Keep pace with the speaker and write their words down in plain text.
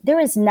There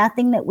is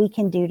nothing that we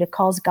can do to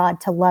cause God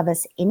to love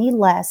us any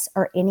less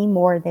or any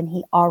more than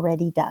he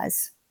already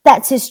does.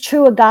 That's his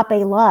true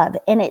agape love.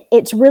 And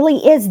it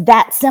really is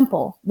that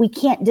simple. We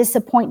can't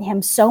disappoint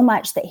him so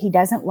much that he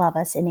doesn't love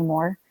us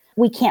anymore.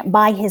 We can't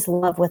buy his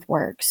love with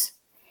works.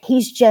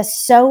 He's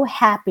just so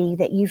happy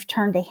that you've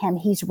turned to him.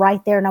 He's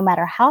right there. No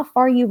matter how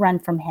far you run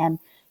from him,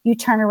 you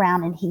turn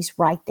around and he's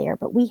right there.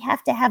 But we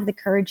have to have the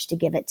courage to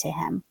give it to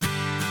him.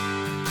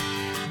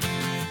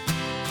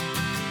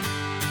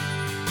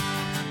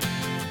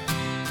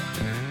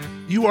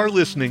 You are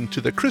listening to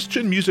the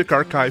Christian Music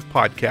Archive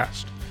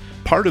podcast,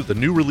 part of the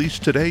New Release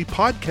Today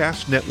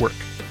podcast network.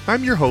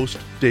 I'm your host,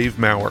 Dave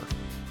Maurer.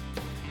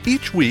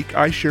 Each week,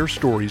 I share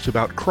stories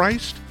about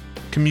Christ,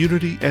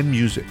 community, and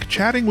music,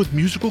 chatting with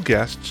musical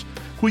guests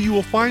who you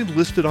will find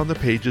listed on the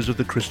pages of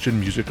the Christian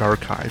Music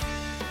Archive.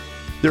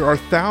 There are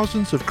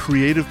thousands of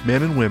creative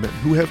men and women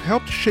who have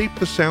helped shape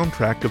the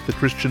soundtrack of the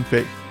Christian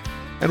faith,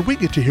 and we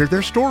get to hear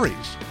their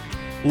stories,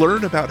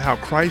 learn about how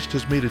Christ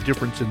has made a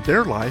difference in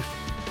their life,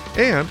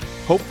 and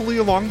hopefully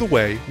along the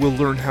way, we'll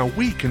learn how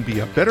we can be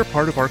a better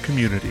part of our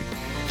community.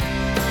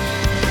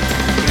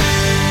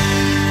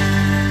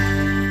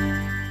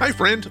 Hi,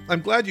 friend.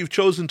 I'm glad you've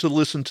chosen to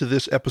listen to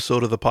this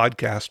episode of the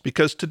podcast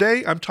because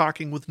today I'm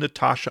talking with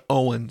Natasha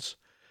Owens.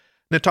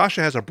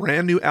 Natasha has a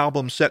brand new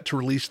album set to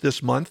release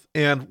this month,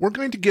 and we're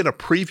going to get a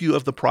preview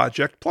of the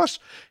project, plus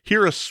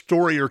hear a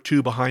story or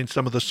two behind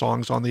some of the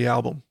songs on the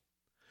album.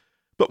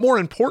 But more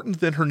important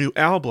than her new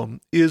album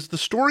is the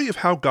story of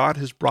how God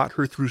has brought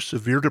her through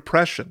severe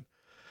depression.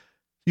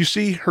 You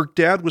see, her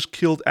dad was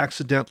killed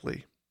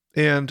accidentally,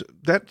 and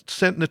that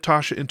sent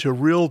Natasha into a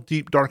real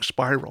deep, dark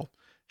spiral.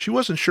 She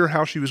wasn't sure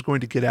how she was going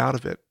to get out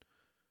of it.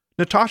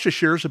 Natasha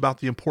shares about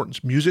the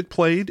importance music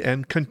played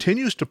and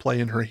continues to play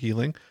in her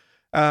healing,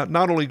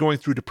 not only going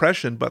through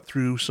depression, but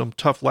through some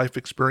tough life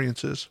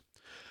experiences.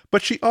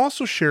 But she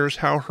also shares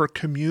how her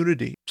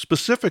community,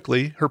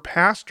 specifically her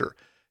pastor,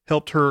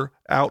 helped her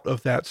out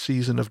of that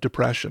season of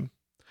depression.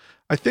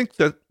 I think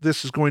that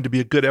this is going to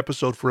be a good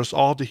episode for us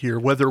all to hear,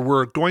 whether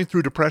we're going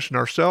through depression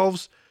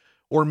ourselves,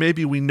 or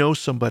maybe we know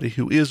somebody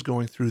who is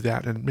going through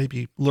that and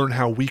maybe learn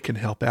how we can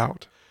help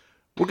out.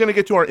 We're going to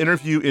get to our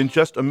interview in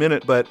just a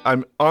minute, but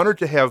I'm honored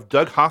to have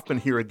Doug Hoffman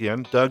here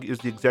again. Doug is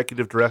the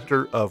executive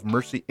director of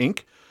Mercy,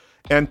 Inc.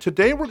 And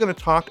today we're going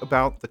to talk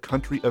about the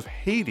country of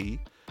Haiti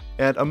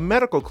and a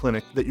medical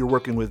clinic that you're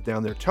working with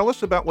down there. Tell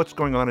us about what's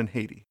going on in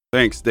Haiti.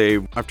 Thanks,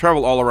 Dave. I've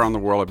traveled all around the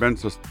world. I've been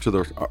to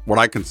the what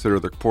I consider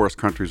the poorest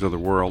countries of the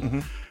world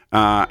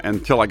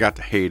until I got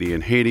to Haiti.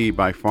 And Haiti,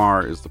 by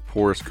far, is the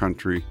poorest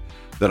country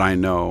that I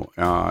know.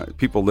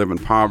 People live in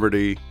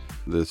poverty.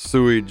 The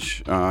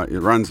sewage,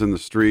 it runs in the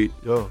street.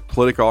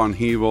 Political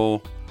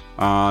upheaval,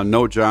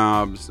 no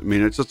jobs. I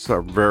mean, it's just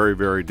a very,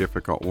 very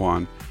difficult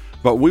one.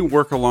 But we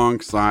work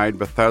alongside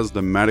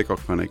Bethesda Medical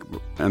Clinic,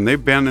 and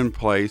they've been in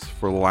place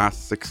for the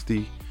last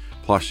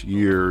 60-plus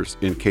years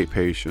in Cape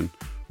Haitian,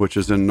 which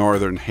is in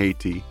northern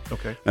Haiti.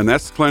 Okay. And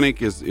this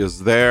clinic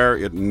is there.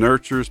 It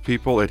nurtures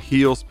people. It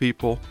heals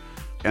people.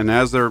 And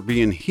as they're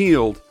being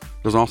healed,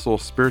 there's also a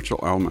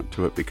spiritual element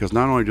to it, because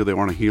not only do they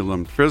want to heal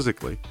them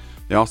physically,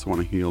 they also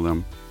want to heal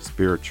them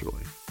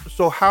spiritually.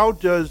 So how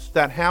does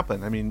that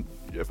happen? I mean,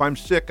 if I'm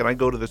sick and I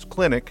go to this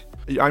clinic,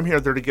 I'm here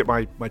there to get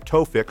my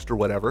toe fixed or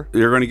whatever.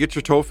 You're going to get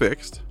your toe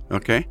fixed,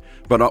 okay?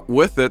 But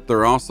with it,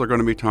 they're also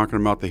going to be talking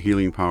about the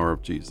healing power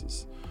of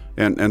Jesus.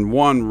 And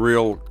one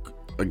real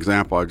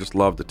example I just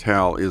love to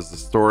tell is the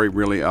story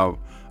really of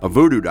a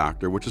voodoo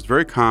doctor, which is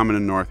very common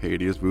in North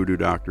Haiti, as voodoo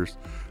doctors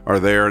are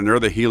there, and they're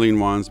the healing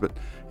ones, but,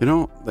 you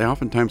know, they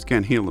oftentimes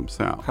can't heal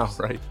themselves. Oh,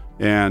 right.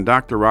 And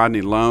Dr.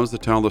 Rodney loves to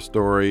tell the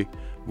story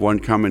of one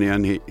coming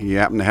in. He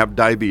happened to have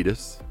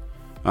diabetes.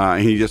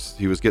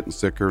 He was getting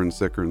sicker and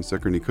sicker and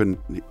sicker,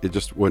 and it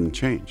just wouldn't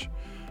change.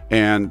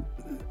 And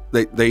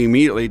they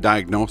immediately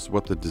diagnosed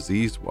what the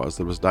disease was.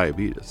 It was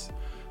diabetes.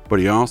 But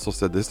he also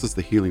said, this is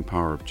the healing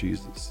power of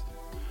Jesus.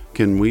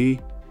 Can we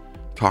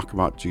talk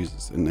about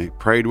Jesus? And they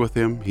prayed with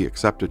him. He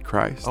accepted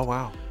Christ. Oh,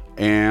 wow.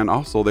 And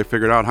also they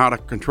figured out how to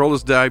control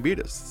his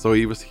diabetes. So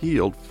he was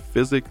healed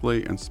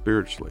physically and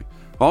spiritually.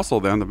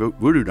 Also then, the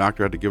voodoo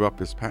doctor had to give up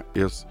his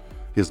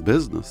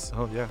business.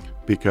 Oh, yeah.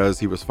 Because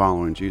he was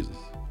following Jesus.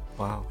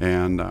 Wow.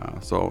 And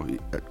so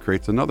it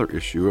creates another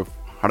issue of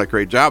how to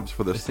create jobs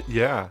for this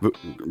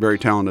very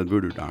talented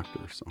voodoo doctor.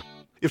 So,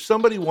 if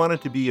somebody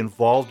wanted to be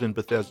involved in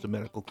Bethesda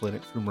Medical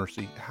Clinic through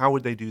Mercy, how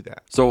would they do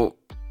that? So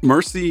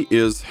Mercy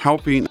is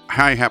helping.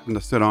 I happen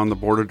to sit on the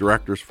board of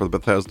directors for the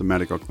Bethesda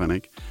Medical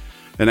Clinic.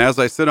 And as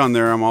I sit on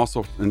there, I'm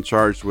also in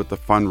charge with the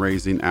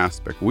fundraising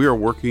aspect. We are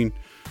working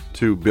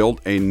to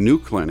build a new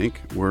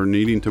clinic. We're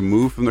needing to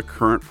move from the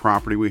current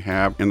property we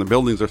have, and the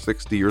buildings are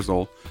 60 years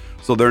old.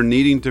 So they're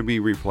needing to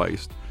be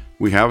replaced.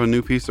 We have a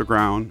new piece of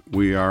ground.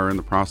 We are in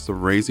the process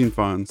of raising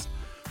funds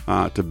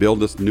to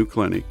build this new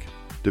clinic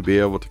to be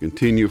able to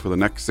continue for the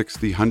next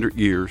 100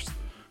 years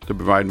to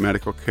provide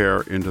medical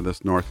care into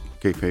this North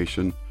Cape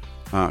Haitian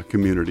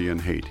community in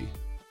Haiti.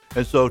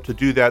 And so to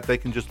do that, they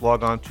can just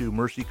log on to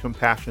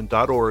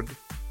mercycompassion.org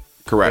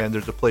Correct. And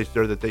there's a place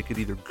there that they could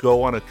either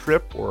go on a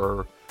trip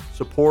or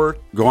support.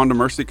 Go on to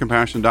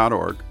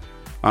mercycompassion.org.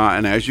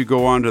 And as you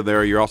go onto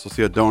there, you also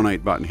see a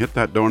donate button. Hit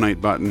that donate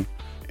button,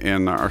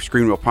 and our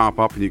screen will pop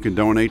up, and you can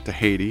donate to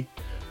Haiti.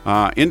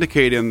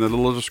 Indicate in the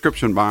little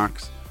description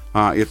box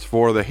it's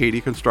for the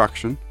Haiti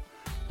construction.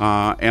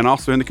 And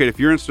also indicate if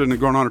you're interested in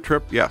going on a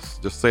trip, yes,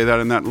 just say that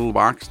in that little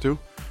box too,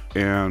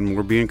 and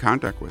we'll be in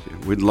contact with you.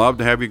 We'd love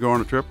to have you go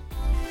on a trip.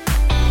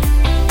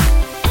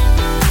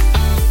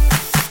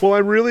 Well,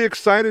 I'm really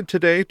excited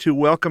today to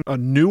welcome a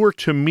newer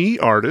to me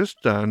artist.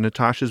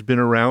 Natasha's been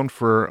around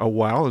for a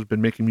while, has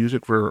been making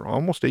music for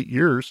almost 8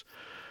 years.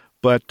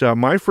 But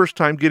my first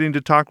time getting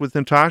to talk with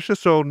Natasha.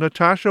 So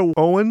Natasha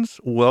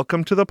Owens,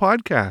 welcome to the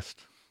podcast.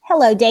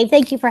 Hello, Dave.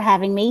 Thank you for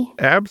having me.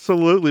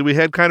 Absolutely. We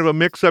had kind of a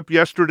mix-up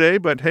yesterday,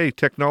 but hey,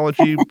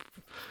 technology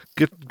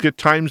get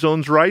time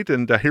zones right,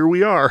 and here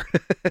we are.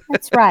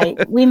 That's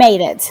right. We made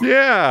it.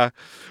 Yeah.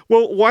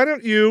 Well, why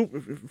don't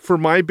you, for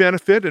my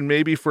benefit and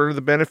maybe for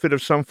the benefit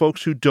of some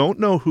folks who don't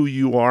know who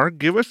you are,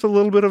 give us a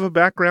little bit of a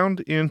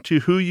background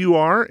into who you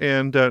are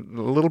and a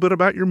little bit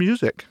about your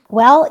music.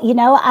 Well,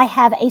 I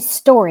have a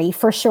story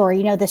for sure.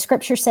 The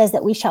scripture says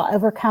that we shall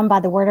overcome by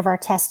the word of our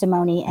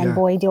testimony. And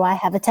boy, do I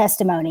have a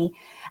testimony.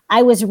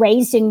 I was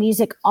raised in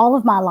music all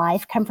of my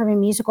life, come from a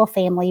musical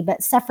family,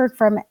 but suffered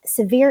from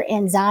severe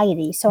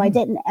anxiety. So I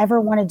didn't ever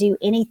want to do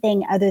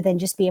anything other than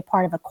just be a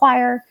part of a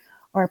choir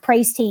or a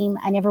praise team.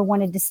 I never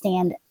wanted to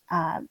stand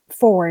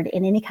forward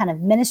in any kind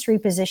of ministry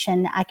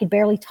position. I could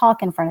barely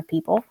talk in front of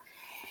people.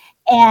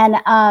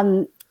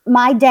 And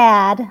my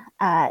dad,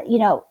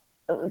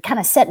 kind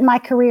of set in my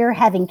career,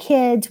 having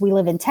kids. We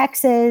live in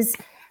Texas.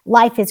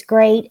 Life is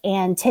great.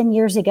 And 10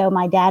 years ago,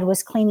 my dad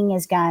was cleaning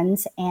his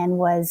guns and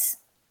was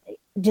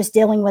just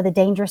dealing with a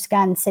dangerous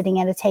gun sitting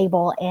at a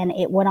table, and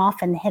it went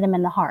off and hit him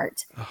in the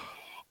heart.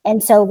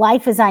 And so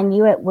life as I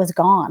knew it was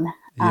gone.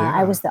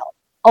 I was the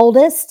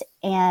oldest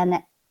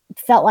and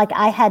felt like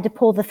I had to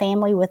pull the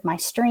family with my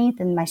strength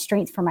and my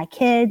strength for my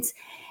kids.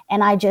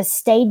 And I just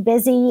stayed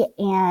busy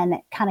and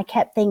kind of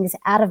kept things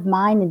out of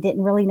mind and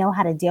didn't really know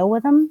how to deal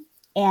with them.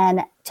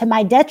 And to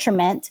my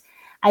detriment,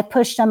 I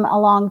pushed them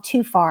along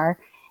too far.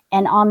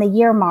 And on the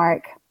year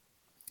mark,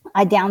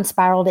 I down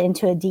spiraled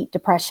into a deep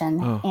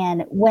depression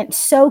and went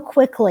so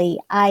quickly,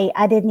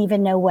 I didn't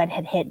even know what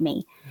had hit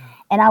me. Yeah.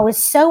 And I was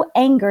so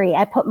angry.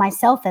 I put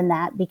myself in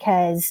that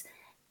because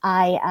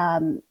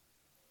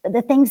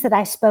the things that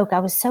I spoke, I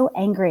was so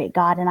angry at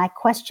God, and I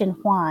questioned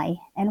why.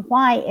 And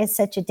why is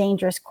such a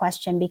dangerous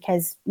question,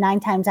 because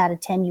 9 times out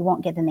of 10, you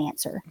won't get an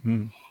answer.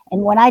 Mm-hmm.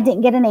 And when I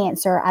didn't get an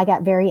answer, I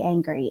got very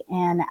angry,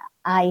 and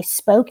I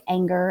spoke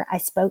anger, I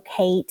spoke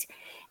hate,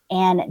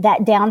 and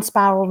that down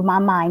spiraled my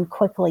mind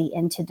quickly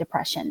into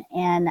depression.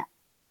 And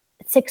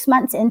 6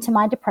 months into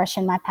my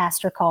depression, my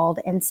pastor called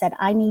and said,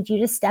 I need you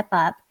to step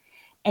up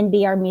and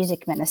be our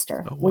music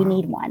minister. Oh, wow. We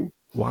need one.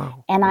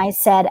 Wow. And I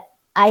said,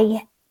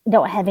 I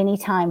don't have any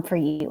time for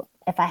you.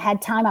 If I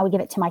had time, I would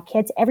give it to my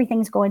kids.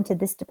 Everything's going to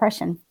this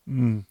depression.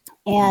 Mm.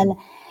 And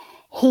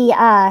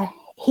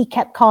he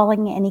kept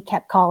calling and he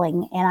kept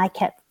calling, and I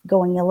kept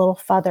going a little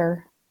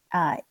further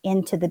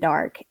into the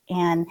dark.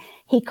 And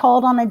he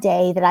called on a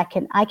day that I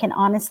can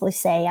honestly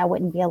say I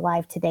wouldn't be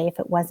alive today if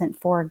it wasn't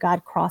for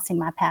God crossing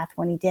my path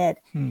when he did.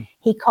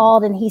 He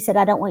called and he said,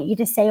 I don't want you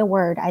to say a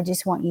word. I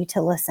just want you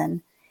to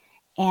listen.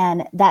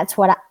 And that's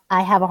what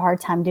I have a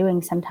hard time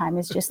doing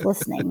sometimes, is just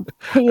listening.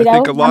 I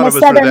think a lot of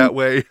us are that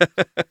way.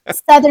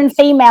 Southern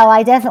female,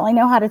 I definitely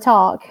know how to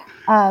talk.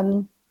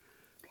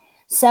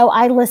 So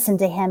I listened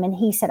to him, and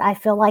he said, I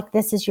feel like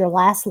this is your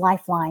last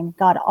lifeline.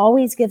 God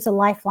always gives a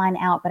lifeline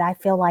out, but I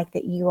feel like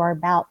that you are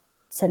about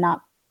to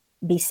not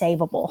be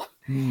savable.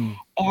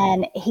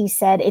 And he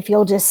said, if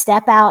you'll just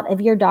step out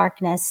of your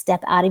darkness,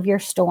 step out of your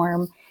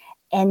storm,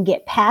 and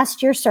get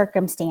past your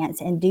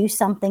circumstance and do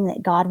something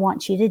that God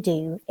wants you to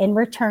do, in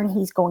return,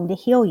 he's going to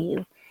heal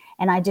you.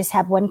 And I just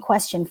have one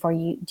question for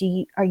you.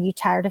 Are you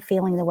tired of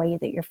feeling the way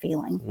that you're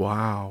feeling?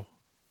 Wow.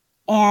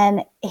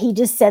 And he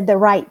just said the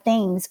right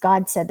things.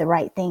 God said the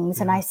right things.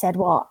 And I said,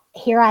 well,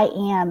 here I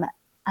am.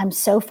 I'm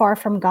so far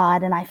from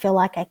God, and I feel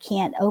like I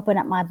can't open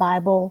up my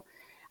Bible.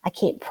 I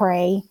can't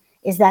pray.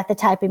 Is that the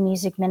type of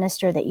music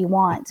minister that you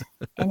want?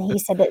 And he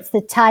said, it's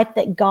the type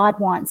that God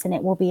wants, and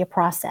it will be a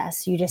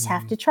process. You just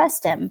have to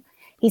trust him.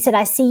 He said,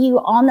 I see you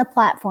on the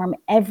platform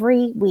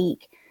every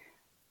week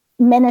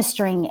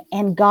ministering,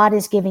 and God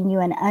is giving you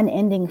an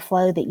unending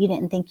flow that you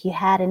didn't think you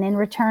had. And in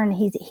return,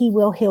 he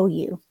will heal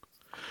you.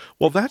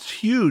 Well, that's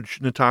huge,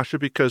 Natasha,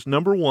 because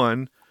number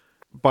one,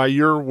 by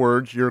your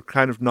words, you're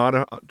kind of not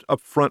a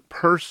upfront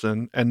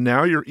person, and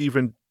now you're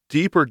even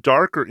deeper,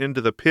 darker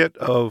into the pit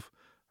of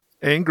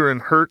anger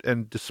and hurt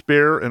and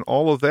despair and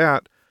all of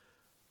that.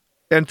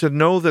 And to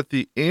know that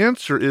the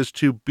answer is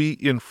to be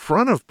in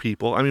front of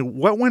people. I mean,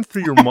 what went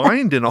through your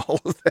mind in all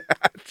of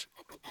that?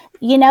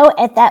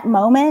 At that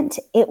moment,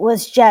 it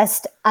was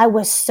just, I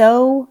was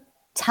so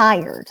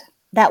tired.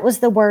 That was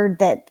the word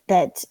that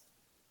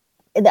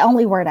the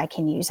only word I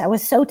can use. I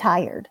was so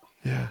tired.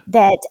 Yeah.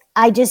 that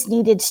I just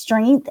needed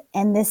strength.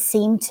 And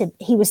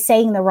he was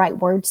saying the right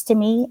words to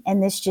me.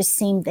 And this just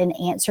seemed an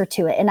answer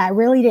to it. And I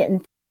really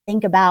didn't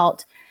think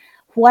about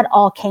what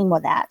all came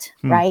with that.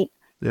 Right.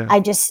 Yeah.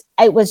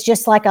 It was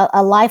just like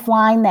a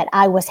lifeline that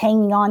I was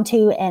hanging on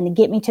to and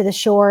get me to the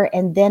shore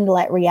and then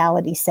let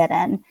reality set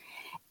in.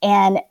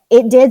 And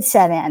it did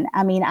set in.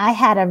 I mean, I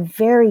had a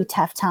very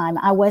tough time.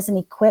 I wasn't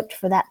equipped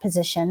for that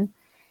position.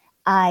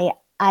 I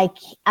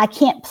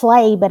can't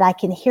play, but I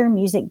can hear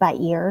music by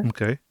ear.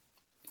 Okay.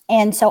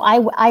 And so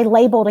I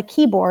labeled a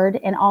keyboard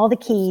and all the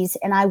keys,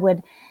 and I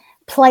would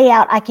play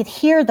out. I could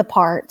hear the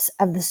parts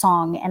of the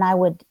song, and I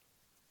would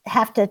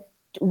have to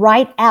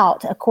write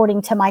out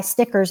according to my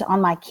stickers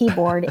on my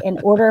keyboard in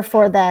order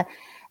for the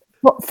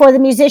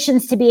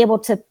musicians to be able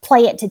to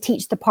play it, to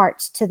teach the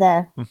parts to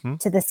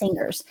the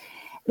singers.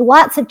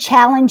 Lots of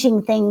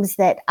challenging things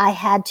that I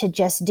had to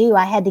just do.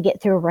 I had to get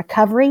through a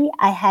recovery.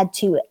 I had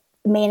to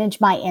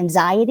manage my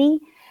anxiety.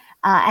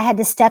 I had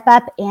to step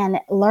up and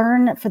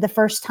learn for the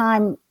first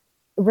time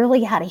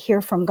really how to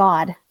hear from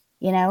God,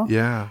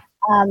 Yeah.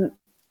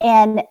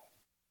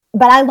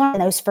 But I learned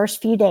in those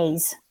first few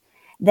days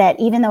that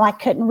even though I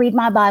couldn't read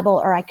my Bible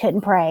or I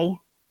couldn't pray,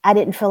 I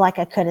didn't feel like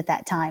I could at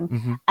that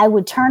time. I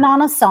would turn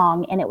on a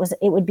song, and it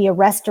would be a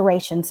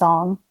restoration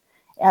song,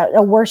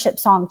 a worship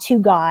song to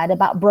God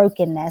about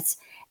brokenness.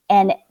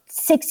 And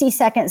 60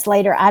 seconds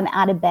later, I'm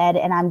out of bed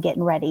and I'm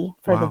getting ready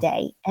for the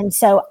day. And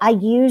so I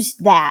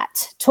used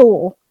that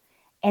tool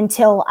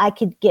until I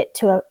could get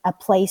to a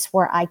place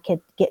where I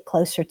could get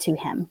closer to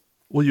him.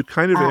 Well, you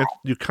kind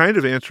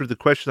of answered the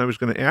question I was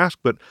going to ask,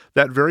 but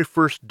that very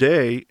first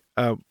day,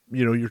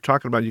 you're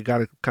talking about you got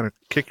to kind of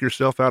kick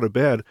yourself out of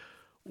bed.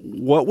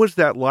 What was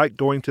that like,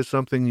 going to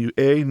something you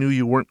knew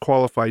you weren't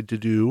qualified to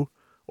do,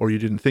 or you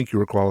didn't think you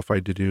were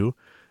qualified to do?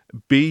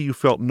 B, you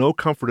felt no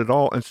comfort at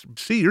all, and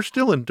C, you're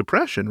still in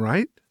depression,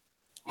 right?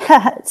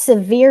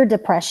 Severe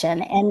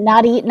depression, and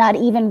not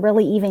even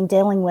really even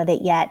dealing with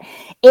it yet.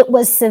 It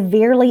was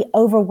severely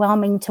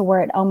overwhelming to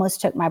where it almost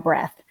took my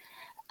breath.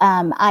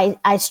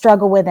 I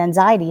struggle with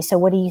anxiety. So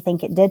what do you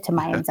think it did to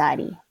my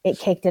anxiety? It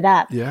kicked it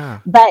up. Yeah.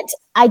 But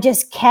I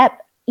just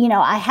kept,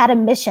 I had a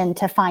mission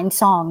to find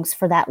songs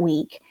for that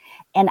week.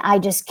 And I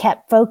just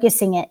kept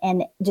focusing it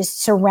and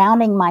just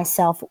surrounding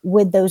myself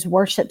with those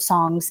worship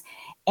songs.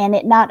 And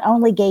it not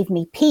only gave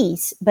me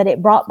peace, but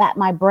it brought back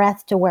my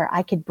breath to where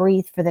I could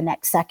breathe for the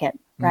next second.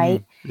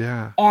 Right.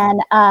 Yeah.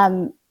 And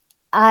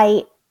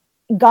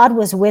God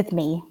was with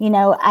me.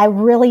 I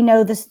really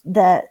know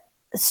the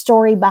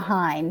story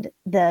behind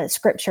the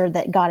scripture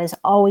that God is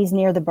always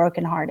near the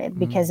brokenhearted,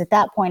 because at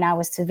that point I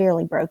was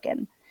severely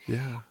broken.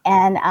 Yeah.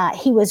 And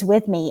he was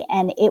with me.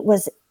 And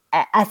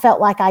I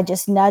felt like I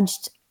just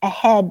nudged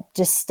ahead,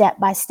 just step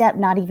by step,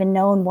 not even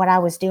knowing what I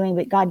was doing,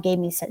 but God gave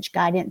me such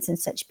guidance and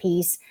such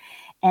peace.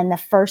 And the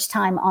first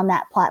time on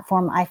that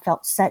platform, I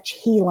felt such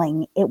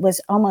healing. It was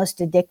almost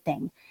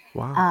addicting.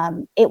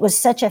 Wow. It was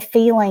such a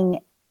feeling.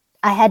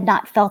 I had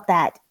not felt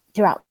that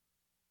throughout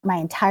my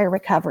entire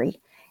recovery.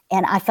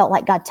 And I felt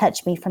like God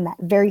touched me from that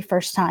very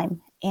first time.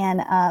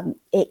 And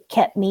it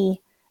kept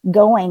me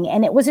going.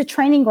 And it was a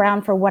training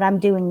ground for what I'm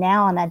doing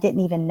now. And I didn't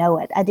even know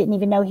it. I didn't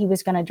even know he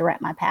was going to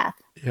direct my path.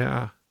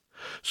 Yeah.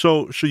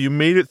 So you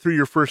made it through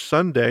your first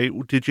Sunday.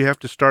 Did you have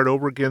to start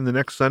over again the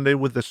next Sunday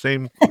with the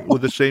same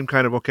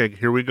kind of, okay,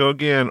 here we go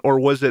again? Or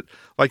was it,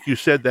 like you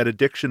said, that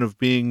addiction of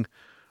being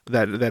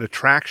that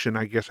attraction,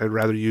 I guess I'd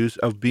rather use,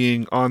 of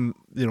being on,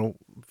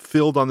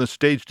 filled on the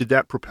stage? Did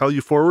that propel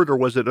you forward, or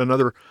was it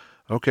another,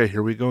 okay,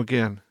 here we go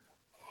again?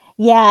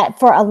 Yeah,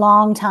 for a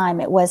long time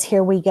it was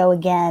here we go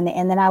again.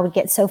 And then I would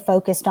get so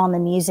focused on the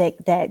music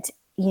that,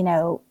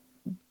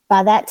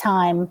 by that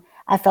time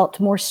I felt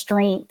more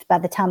strength by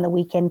the time the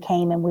weekend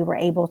came and we were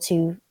able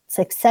to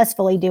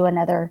successfully do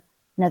another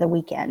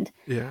weekend.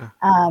 Yeah.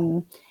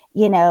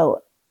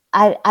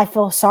 I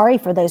feel sorry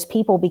for those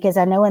people, because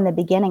I know in the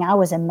beginning I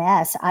was a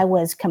mess. I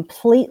was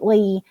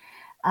completely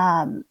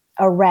a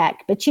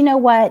wreck. But you know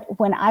what?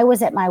 When I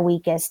was at my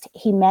weakest,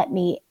 he met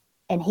me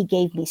and he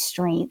gave me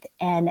strength,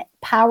 and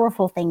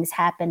powerful things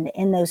happened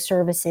in those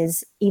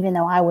services. Even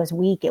though I was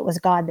weak, it was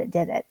God that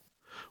did it.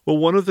 Well,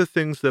 one of the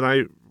things that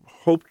I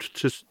hoped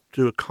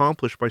to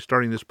accomplish by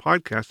starting this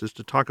podcast is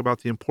to talk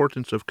about the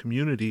importance of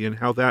community and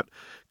how that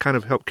kind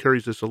of help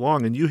carries us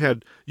along. And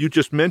you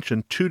just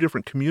mentioned two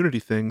different community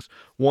things.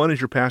 One is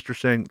your pastor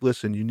saying,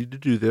 listen, you need to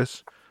do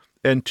this.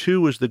 And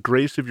two is the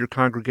grace of your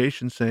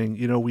congregation saying,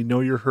 we know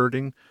you're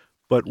hurting,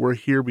 but we're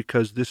here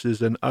because this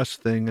is an us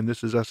thing, and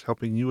this is us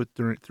helping you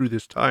through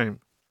this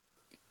time.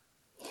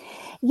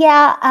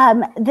 Yeah,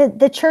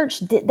 the church,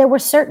 there were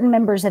certain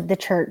members of the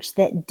church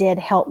that did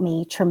help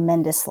me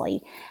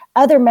tremendously.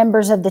 Other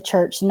members of the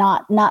church,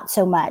 not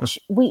so much.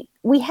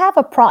 We have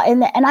a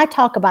problem, and I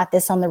talk about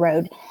this on the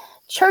road.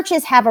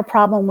 Churches have a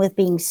problem with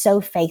being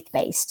so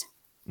faith-based,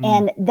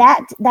 and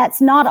that's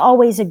not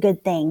always a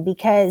good thing,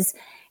 because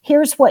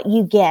here's what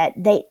you get.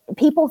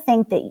 People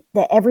think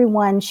that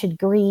everyone should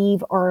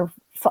grieve or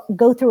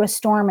go through a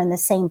storm in the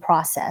same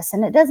process,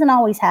 and it doesn't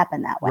always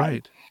happen that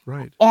way.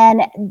 Right.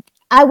 And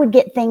I would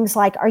get things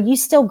like, "Are you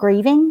still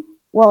grieving?"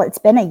 Well, it's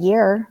been a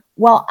year.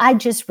 Well, I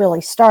just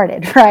really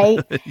started, right?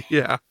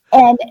 Yeah.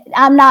 And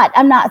I'm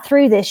not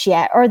through this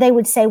yet. Or they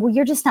would say, "Well,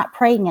 you're just not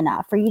praying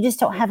enough, or you just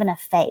don't have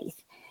enough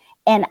faith."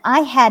 And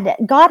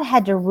God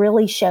had to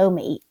really show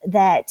me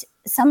that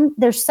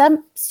there's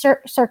some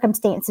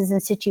circumstances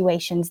and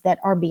situations that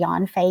are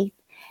beyond faith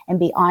and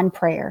beyond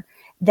prayer.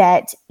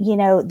 That,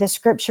 the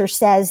scripture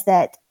says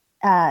that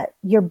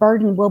your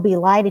burden will be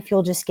light if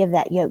you'll just give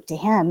that yoke to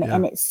him. Yeah.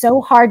 And it's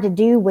so hard to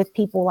do with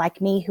people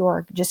like me who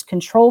are just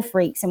control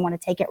freaks and want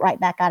to take it right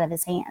back out of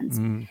his hands.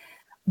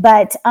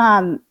 But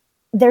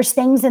there's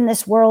things in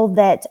this world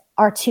that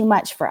are too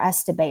much for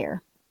us to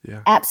bear.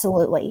 Yeah.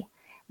 Absolutely.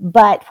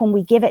 But when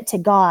we give it to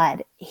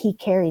God, he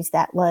carries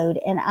that load.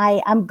 And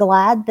I'm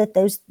glad that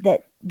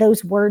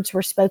those words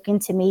were spoken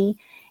to me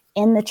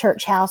in the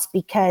church house,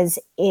 because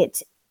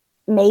it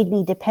made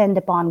me depend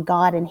upon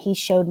God, and he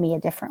showed me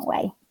a different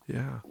way.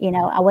 Yeah.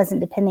 I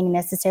wasn't depending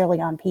necessarily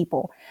on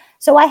people.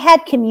 So I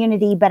had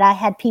community, but I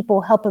had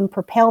people helping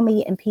propel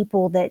me and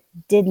people that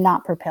did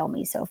not propel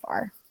me so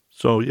far.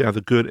 So yeah,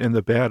 the good and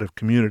the bad of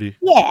community.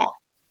 Yeah.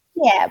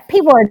 Yeah.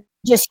 People are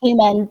just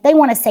human. They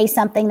want to say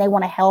something, they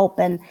want to help.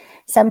 And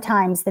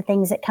sometimes the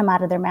things that come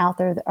out of their mouth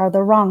are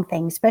the wrong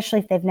things, especially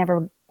if they've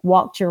never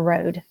walked your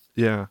road.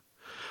 Yeah.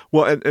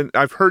 Well, and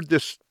I've heard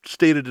this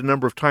stated a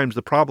number of times.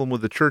 The problem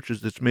with the church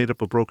is it's made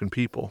up of broken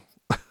people.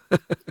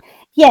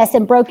 Yes,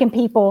 and broken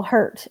people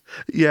hurt.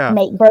 Yeah.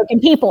 Make broken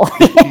people.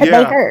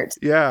 They hurt.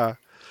 Yeah.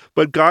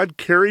 But God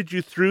carried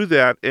you through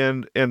that.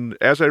 And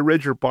as I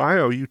read your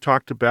bio, you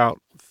talked about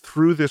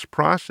through this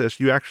process,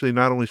 you actually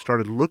not only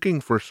started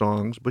looking for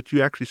songs, but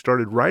you actually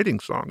started writing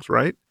songs,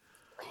 right?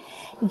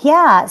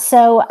 Yeah.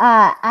 So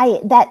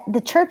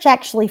the church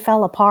actually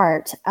fell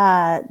apart.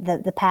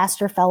 The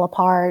pastor fell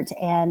apart,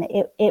 and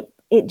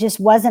it just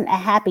wasn't a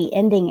happy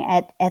ending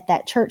at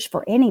that church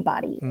for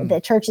anybody. The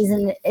church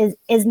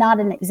is not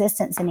in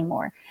existence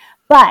anymore.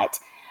 But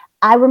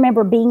I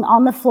remember being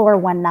on the floor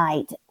one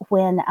night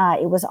when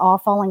it was all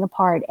falling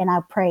apart, and I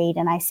prayed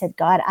and I said,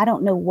 "God, I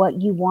don't know what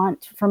you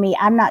want for me.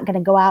 I'm not going to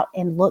go out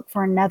and look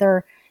for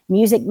another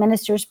music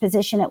minister's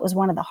position." It was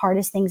one of the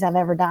hardest things I've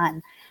ever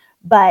done,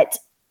 but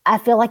I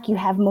feel like you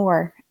have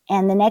more.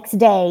 And the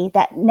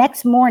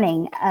next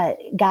morning, a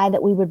guy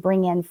that we would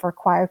bring in for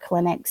choir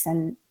clinics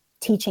and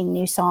teaching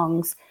new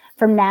songs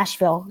from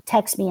Nashville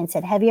texted me and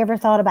said, "Have you ever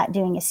thought about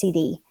doing a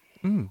CD?"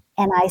 And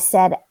I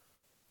said,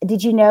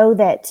 "Did you know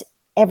that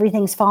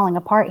everything's falling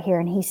apart here?"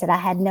 And he said, "I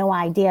had no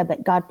idea,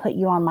 but God put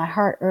you on my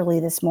heart early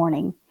this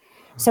morning."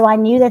 So I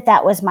knew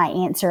that was my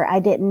answer.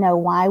 I didn't know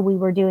why we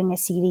were doing a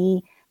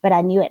CD, but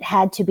I knew it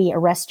had to be a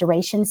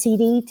restoration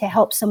CD to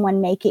help someone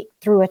make it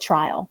through a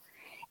trial.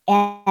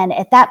 And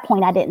at that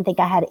point, I didn't think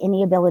I had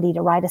any ability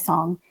to write a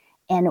song.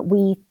 And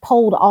we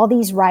polled all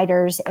these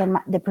writers, and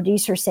the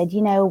producer said,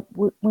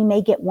 we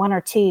may get one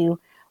or two.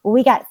 Well,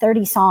 we got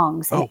 30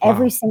 songs, and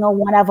every single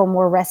one of them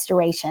were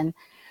restoration.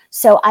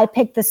 So I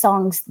picked the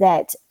songs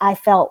that I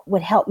felt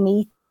would help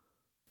me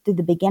through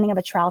the beginning of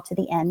a trial to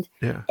the end,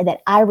 and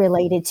that I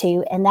related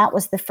to. And that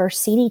was the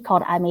first CD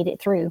called I Made It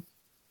Through.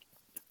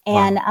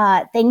 And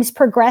things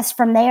progressed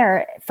from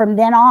there. From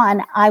then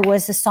on, I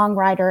was a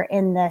songwriter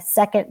in the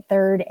second,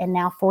 third, and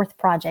now fourth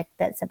project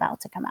that's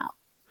about to come out.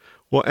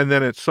 Well, and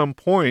then at some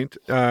point,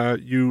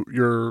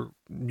 your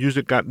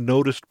music got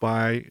noticed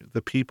by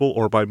the people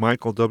or by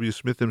Michael W.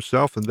 Smith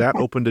himself, and that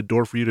opened a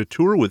door for you to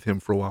tour with him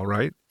for a while,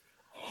 right?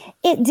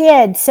 It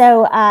did.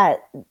 So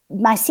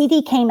my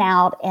CD came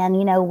out, and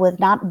with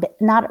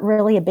not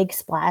really a big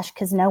splash,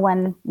 because no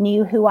one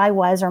knew who I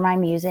was or my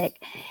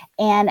music.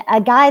 And a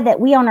guy that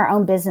we own our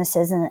own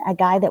businesses, and a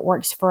guy that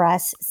works for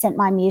us sent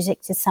my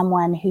music to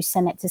someone who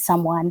sent it to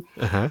someone.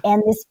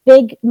 And this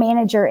big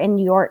manager in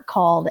New York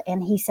called,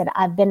 and he said,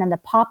 "I've been in the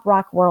pop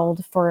rock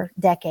world for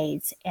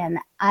decades, and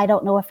I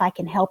don't know if I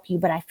can help you,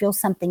 but I feel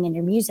something in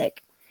your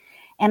music."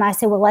 And I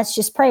said, "Well, let's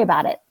just pray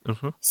about it."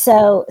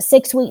 So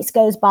 6 weeks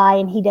goes by,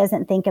 and he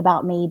doesn't think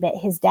about me, but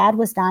his dad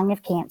was dying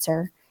of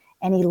cancer,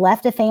 and he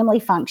left a family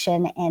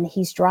function, and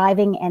he's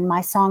driving, and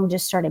my song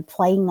just started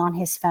playing on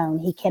his phone.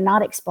 He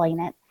cannot explain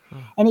it.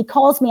 And he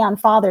calls me on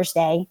Father's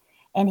Day,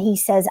 and he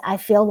says, "I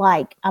feel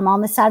like I'm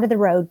on the side of the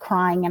road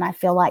crying, and I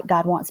feel like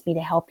God wants me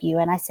to help you."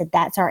 And I said,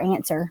 "That's our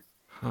answer."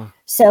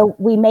 So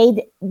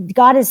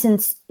God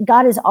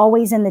is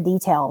always in the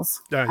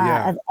details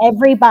of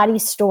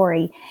everybody's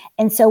story.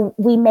 And so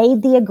we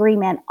made the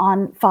agreement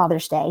on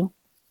Father's Day.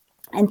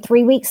 And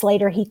 3 weeks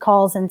later, he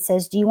calls and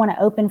says, "Do you want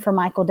to open for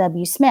Michael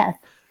W. Smith?"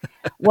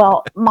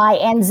 Well, my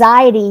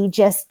anxiety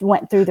just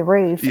went through the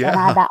roof, and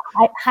I about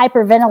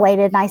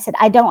hyperventilated. And I said,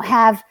 "I don't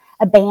have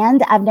a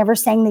band. I've never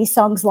sang these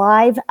songs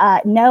live.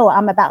 No,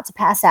 I'm about to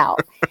pass out."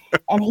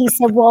 And he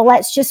said, "Well,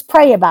 let's just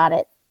pray about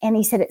it." And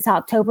he said, "It's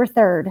October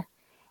 3rd.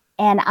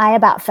 And I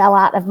about fell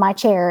out of my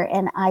chair,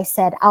 and I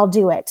said, "I'll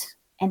do it."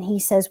 And he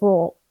says,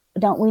 "Well,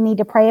 don't we need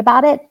to pray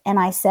about it?" And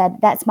I said,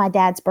 "That's my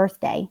dad's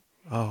birthday."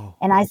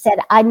 And I said,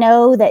 "I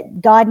know that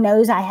God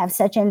knows I have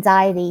such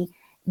anxiety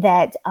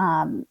that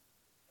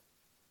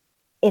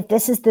if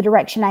this is the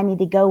direction I need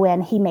to go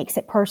in, he makes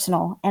it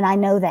personal. And I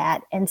know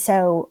that. And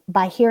so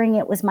by hearing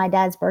it was my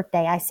dad's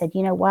birthday, I said,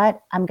 you know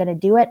what? I'm going to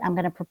do it. I'm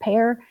going to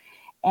prepare,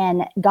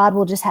 and God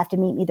will just have to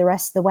meet me the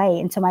rest of the way.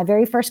 And so my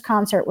very first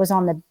concert was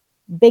on the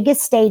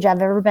biggest stage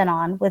I've ever been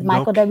on with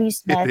Michael W.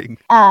 Smith.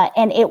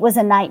 And it was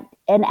an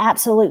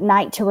absolute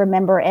night to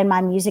remember. And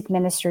my music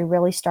ministry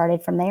really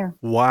started from there.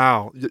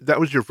 Wow. That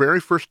was your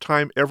very first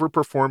time ever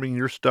performing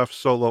your stuff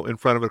solo in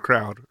front of a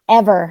crowd?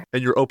 Ever.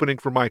 And you're opening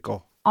for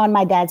Michael? On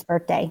my dad's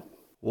birthday.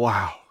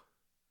 Wow.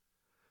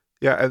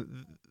 Yeah,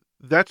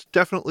 that's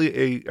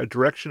definitely a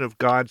direction of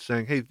God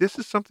saying, hey, this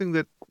is something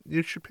that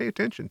you should pay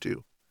attention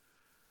to.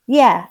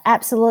 Yeah,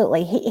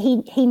 absolutely.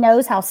 He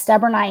knows how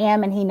stubborn I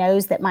am, and he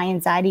knows that my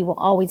anxiety will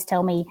always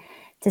tell me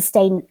to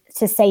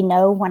say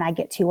no when I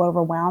get too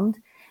overwhelmed.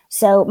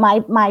 So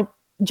my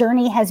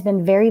journey has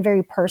been very,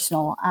 very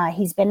personal.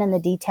 He's been in the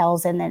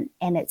details, and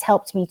it's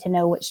helped me to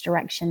know which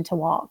direction to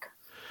walk.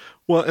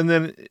 Well, and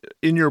then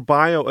in your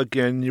bio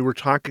again, you were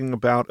talking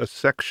about a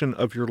section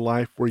of your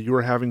life where you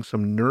were having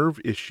some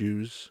nerve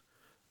issues,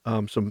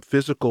 some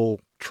physical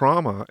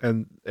trauma,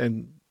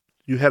 and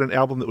you had an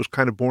album that was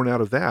kind of born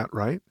out of that,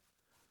 right?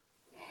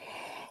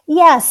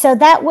 Yeah, so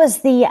that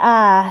was the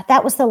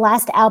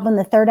last album,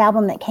 the third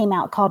album that came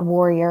out, called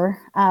Warrior.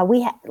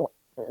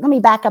 Let me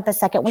back up a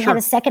second. We had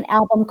a second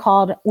album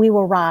called We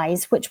Will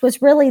Rise, which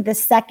was really the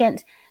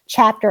second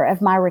chapter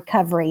of my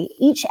recovery.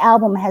 Each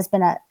album has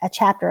been a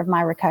chapter of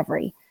my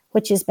recovery,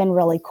 which has been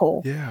really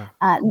cool. Yeah.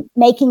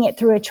 Making it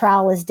through a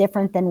trial is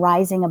different than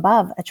rising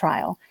above a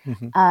trial.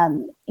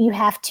 Mm-hmm. You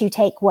have to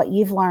take what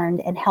you've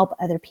learned and help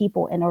other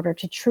people in order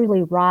to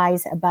truly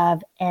rise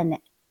above and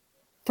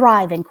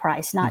thrive in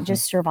Christ, not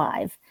just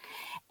survive.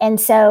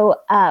 And so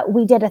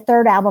we did a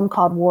third album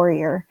called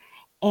Warrior,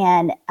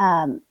 and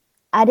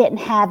I didn't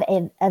have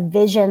a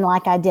vision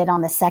like I did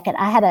on the second.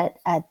 I had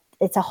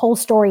it's a whole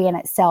story in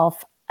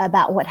itself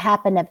about what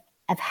happened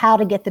of how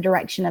to get the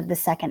direction of the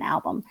second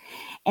album.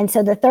 And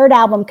so the third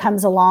album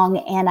comes along,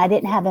 and I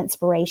didn't have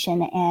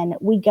inspiration, and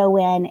we go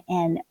in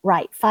and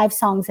write 5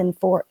 songs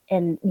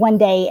in one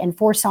day and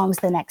 4 songs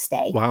the next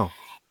day. Wow.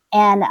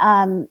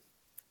 And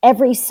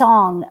every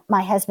song,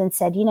 my husband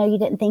said, you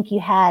didn't think you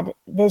had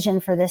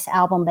vision for this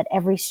album, but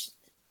every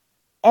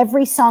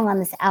song on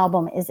this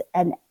album is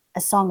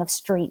a song of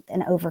strength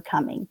and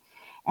overcoming.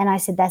 And I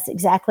said, that's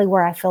exactly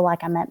where I feel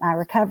like I'm at my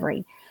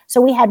recovery. So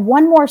we had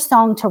one more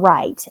song to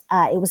write.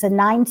 It was a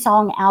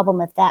 9-song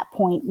album at that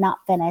point, not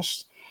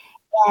finished.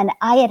 And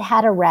I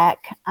had a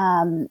wreck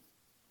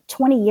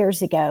 20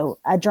 years ago.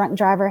 A drunk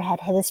driver had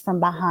hit us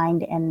from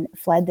behind and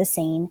fled the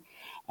scene.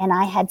 And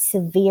I had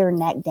severe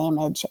neck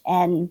damage.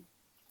 And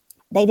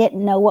they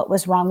didn't know what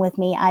was wrong with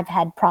me. I've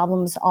had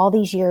problems all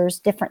these years,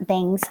 different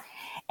things.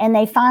 And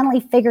they finally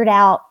figured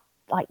out,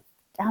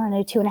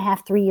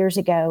 2.5, 3 years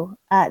ago,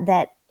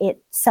 that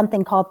it's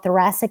something called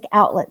thoracic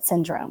outlet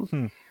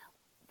syndrome,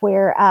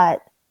 where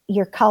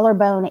your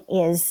collarbone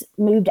is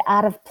moved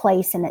out of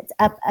place, and it's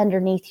up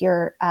underneath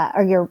or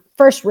your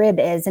first rib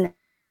is, and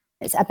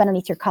it's up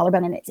underneath your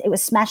collarbone, and it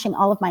was smashing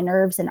all of my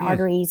nerves and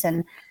arteries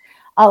and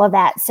all of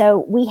that.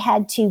 So we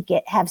had to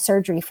have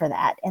surgery for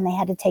that, and they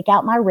had to take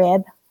out my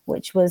rib,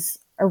 which was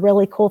a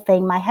really cool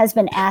thing. My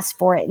husband asked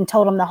for it and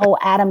told him the whole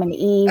Adam and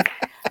Eve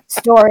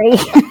story.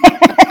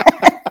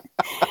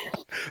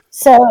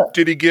 So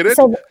did he get it?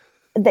 So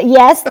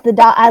yes,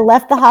 I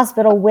left the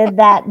hospital with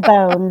that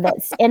bone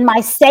that's in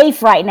my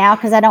safe right now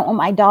because I don't want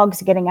my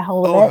dogs getting a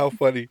hold of it. Oh, how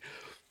funny.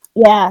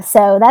 Yeah,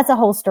 so that's a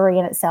whole story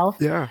in itself.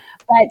 Yeah.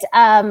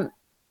 But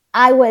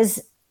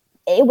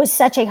it was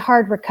such a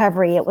hard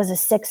recovery. It was a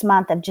 6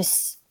 month of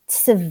just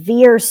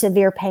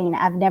severe pain.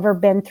 I've never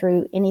been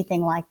through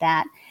anything like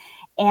that.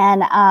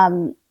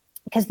 And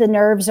because the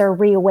nerves are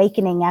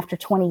reawakening after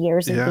 20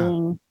 years of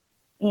being,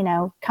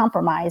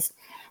 compromised.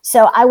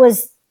 So I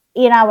was,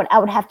 I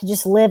would have to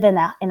just live in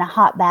a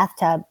hot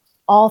bathtub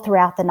all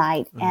throughout the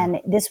night. And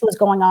this was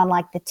going on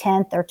like the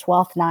 10th or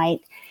 12th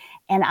night.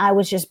 And I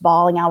was just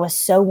bawling. I was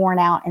so worn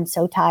out and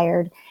so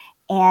tired.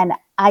 And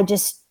I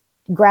just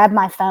grabbed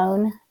my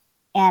phone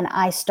and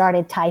I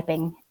started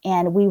typing.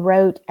 And we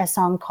wrote a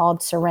song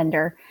called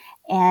Surrender.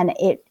 And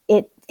it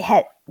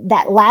had,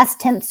 that last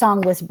 10th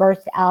song was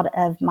birthed out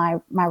of my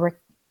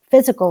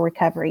physical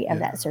recovery of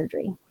that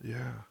surgery.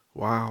 Yeah.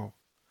 Wow.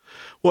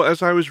 Well,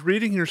 as I was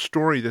reading your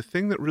story, the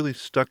thing that really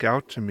stuck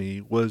out to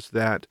me was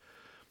that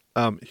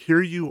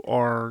here you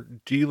are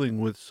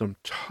dealing with some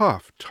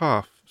tough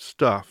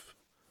stuff.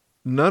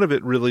 None of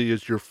it really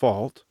is your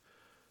fault,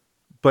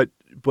 but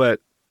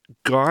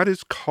God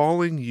is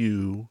calling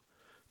you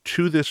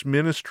to this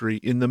ministry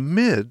in the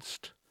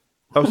midst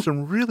of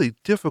some really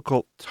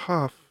difficult,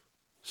 tough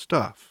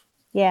stuff.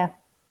 Yeah.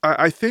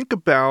 I think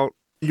about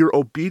your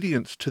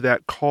obedience to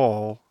that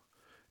call,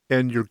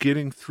 and you're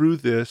getting through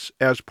this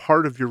as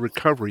part of your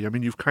recovery. I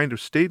mean, you've kind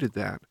of stated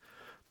that.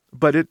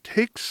 But it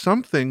takes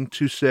something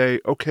to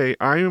say, okay,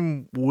 I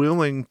am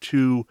willing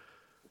to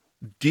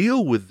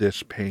deal with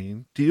this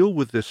pain, deal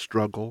with this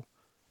struggle,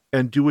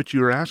 and do what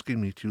you're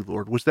asking me to,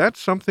 Lord. Was that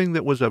something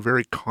that was a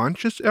very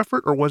conscious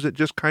effort, or was it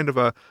just kind of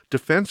a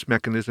defense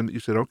mechanism that you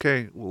said,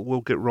 okay,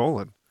 we'll get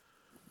rolling?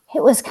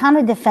 It was kind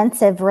of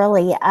defensive,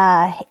 really.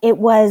 I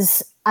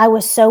was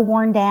so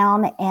worn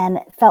down and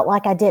felt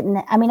like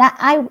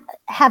I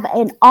have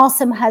an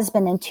awesome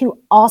husband and two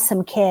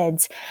awesome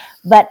kids,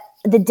 but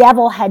the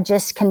devil had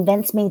just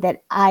convinced me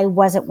that I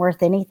wasn't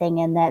worth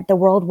anything and that the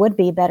world would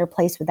be a better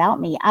place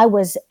without me. I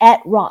was at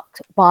rock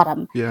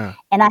bottom. Yeah.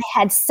 And I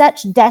had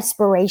such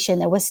desperation.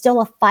 There was still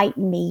a fight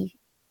in me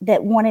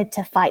that wanted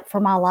to fight for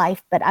my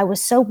life, but I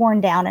was so worn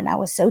down and I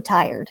was so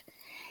tired.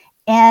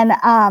 And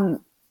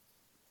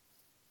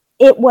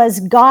it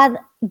was God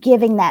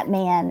giving that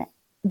man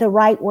the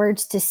right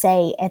words to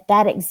say at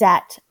that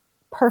exact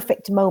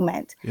perfect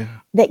moment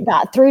that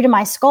got through to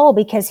my skull,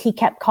 because he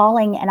kept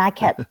calling and I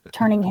kept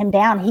turning him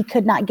down. He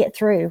could not get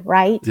through,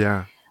 right?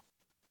 Yeah.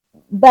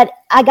 But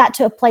I got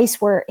to a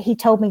place where he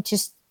told me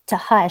just to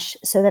hush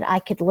so that I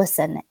could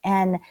listen.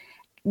 And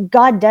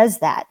God does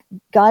that.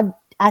 God,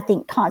 I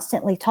think,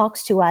 constantly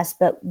talks to us,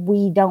 but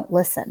we don't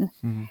listen.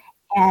 Mm-hmm.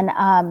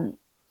 And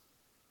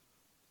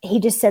he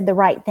just said the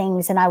right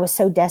things, and I was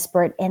so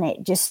desperate, and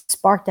it just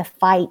sparked a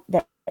fight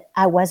that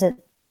I wasn't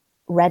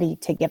ready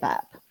to give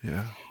up.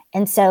 Yeah.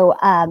 And so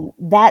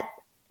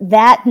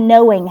that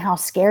knowing how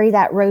scary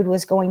that road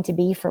was going to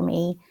be for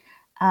me,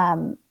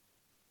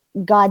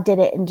 God did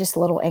it in just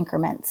little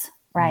increments,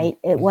 right?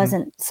 Mm-hmm. It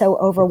wasn't so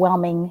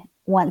overwhelming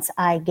once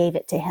I gave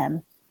it to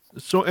him.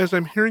 So as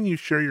I'm hearing you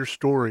share your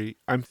story,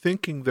 I'm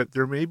thinking that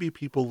there may be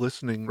people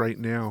listening right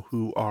now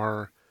who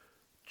are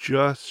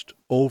just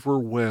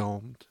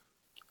overwhelmed.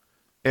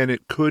 And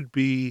it could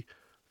be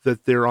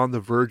that they're on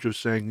the verge of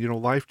saying,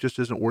 life just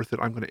isn't worth it.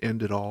 I'm going to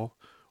end it all.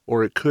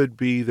 Or it could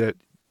be that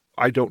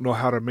I don't know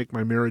how to make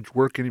my marriage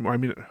work anymore. I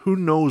mean, who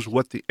knows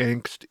what the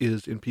angst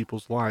is in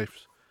people's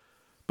lives?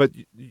 But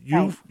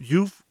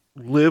you've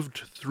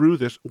lived through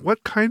this.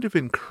 What kind of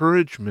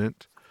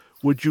encouragement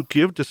would you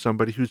give to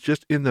somebody who's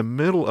just in the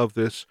middle of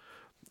this?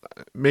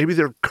 Maybe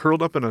they're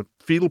curled up in a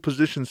fetal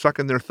position,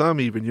 sucking their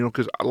thumb even,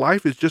 because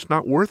life is just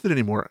not worth it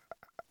anymore.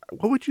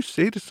 What would you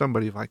say to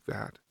somebody like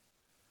that?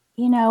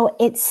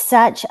 It's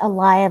such a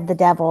lie of the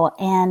devil.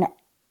 And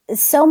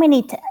so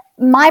many,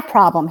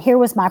 here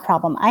was my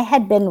problem. I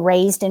had been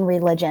raised in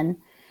religion,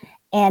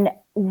 and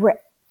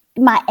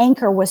my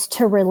anchor was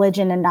to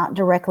religion and not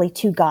directly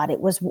to God. It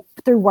was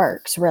through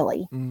works,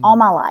 really, all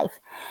my life.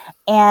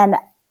 And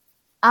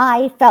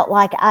I felt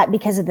like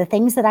because of the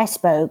things that I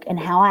spoke and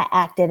how I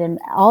acted and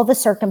all the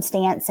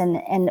circumstance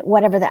and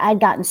whatever, that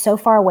I'd gotten so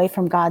far away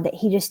from God that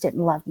he just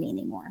didn't love me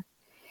anymore.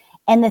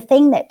 And the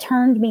thing that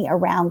turned me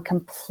around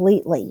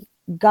completely,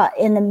 got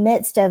in the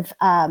midst of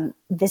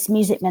this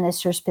music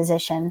minister's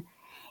position,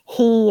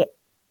 it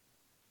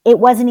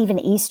wasn't even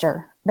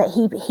Easter, but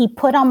he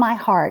put on my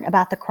heart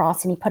about the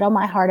cross, and he put on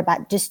my heart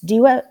about just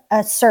do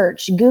a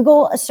search,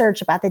 Google a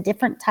search about the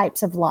different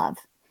types of love.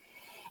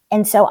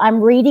 And so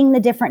I'm reading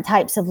the different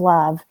types of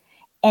love,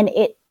 and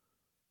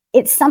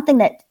it's something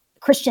that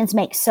Christians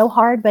make so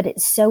hard, but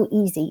it's so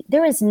easy.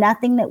 There is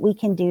nothing that we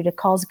can do to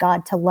cause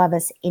God to love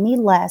us any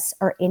less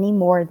or any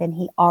more than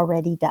he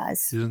already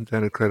does. Isn't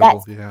that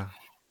incredible?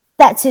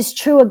 That's his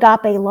true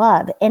agape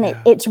love. And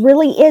it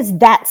really is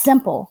that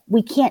simple.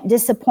 We can't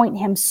disappoint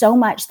him so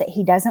much that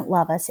he doesn't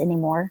love us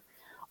anymore,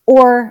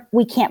 or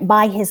we can't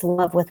buy his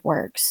love with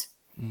works.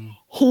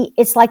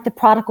 It's like the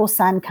prodigal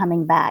son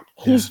coming back.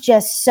 He's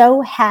just so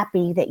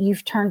happy that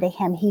you've turned to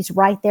him. He's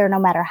right there. No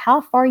matter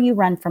how far you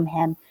run from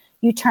him,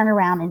 you turn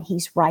around and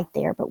he's right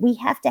there. But we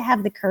have to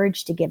have the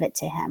courage to give it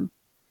to him.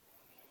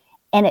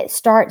 And it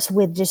starts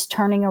with just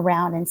turning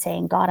around and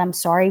saying, God, I'm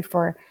sorry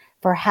for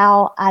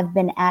how I've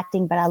been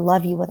acting, but I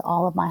love you with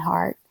all of my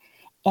heart.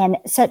 And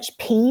such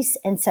peace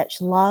and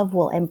such love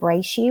will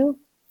embrace you,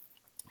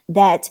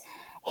 that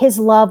his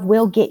love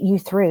will get you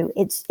through.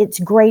 It's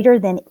greater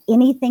than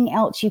anything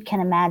else you can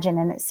imagine.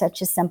 And it's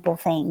such a simple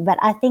thing. But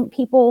I think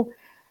people,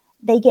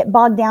 they get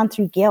bogged down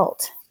through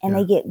guilt, and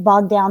they get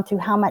bogged down through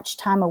how much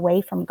time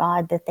away from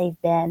God that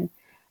they've been.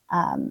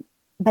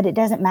 But it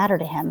doesn't matter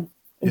to him.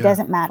 It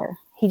doesn't matter.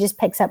 He just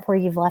picks up where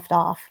you've left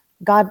off.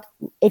 God,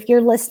 if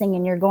you're listening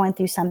and you're going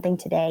through something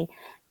today,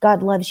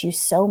 God loves you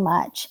so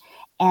much.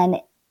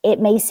 And it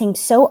may seem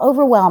so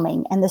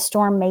overwhelming, and the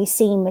storm may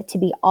seem to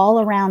be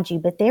all around you,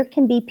 but there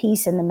can be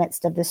peace in the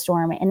midst of the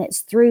storm. And it's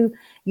through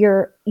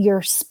your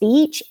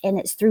speech, and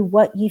it's through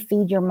what you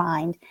feed your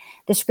mind.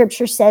 The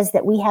scripture says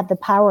that we have the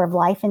power of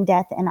life and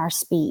death in our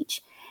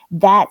speech.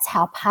 That's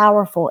how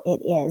powerful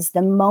it is.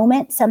 The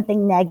moment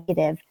something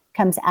negative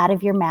comes out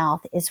of your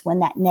mouth is when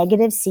that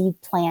negative seed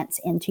plants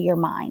into your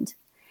mind.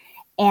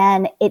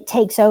 And it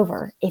takes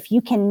over. If you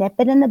can nip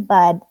it in the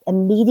bud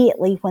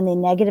immediately when the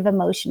negative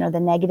emotion or the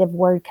negative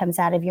word comes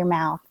out of your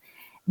mouth,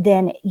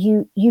 then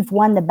you've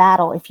won the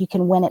battle if you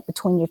can win it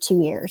between your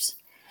two ears.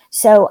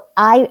 So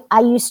I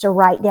used to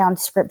write down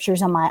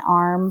scriptures on my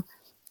arm.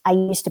 I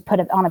used to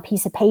put it on a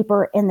piece of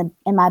paper in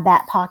my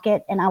back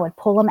pocket, and I would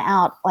pull them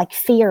out. Like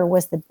fear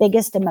was the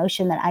biggest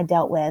emotion that I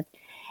dealt with.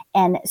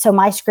 And so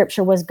my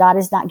scripture was, God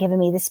has not given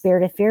me the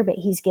spirit of fear, but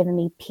he's given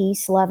me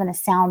peace, love, and a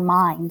sound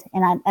mind.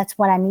 And that's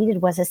what I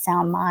needed, was a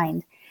sound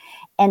mind.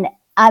 And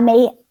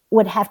I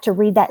would have to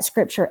read that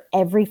scripture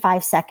every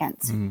 5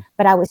 seconds,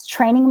 but I was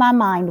training my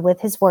mind with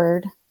his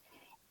word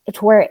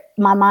to where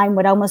my mind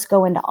would almost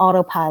go into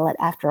autopilot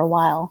after a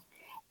while.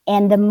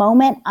 And the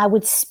moment I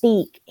would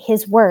speak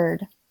his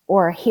word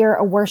or hear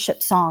a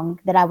worship song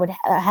that I would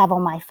have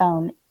on my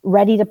phone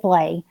ready to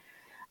play,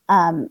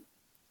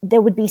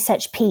 there would be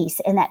such peace.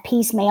 And that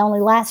peace may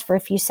only last for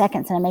a few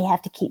seconds, and I may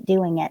have to keep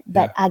doing it,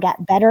 but I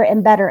got better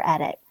and better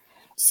at it.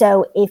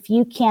 So if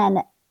you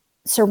can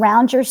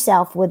surround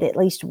yourself with at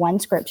least one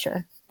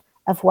scripture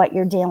of what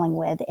you're dealing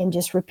with and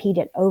just repeat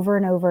it over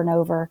and over and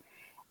over,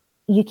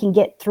 you can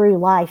get through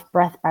life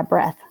breath by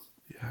breath.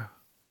 Yeah.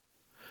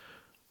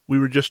 We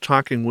were just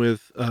talking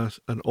with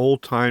an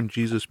old-time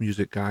Jesus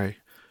music guy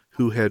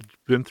who had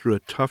been through a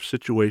tough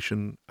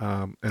situation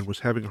and was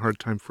having a hard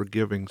time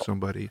forgiving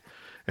somebody,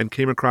 and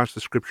came across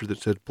the scripture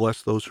that said,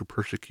 bless those who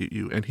persecute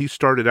you. And he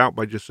started out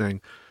by just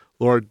saying,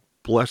 Lord,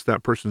 bless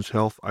that person's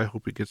health. I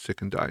hope he gets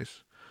sick and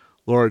dies.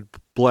 Lord,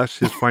 bless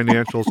his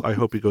financials. I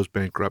hope he goes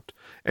bankrupt.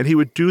 And he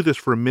would do this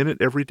for a minute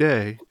every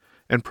day.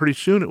 And pretty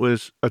soon it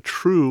was a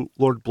true,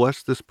 Lord,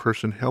 bless this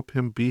person, help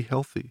him be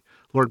healthy.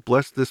 Lord,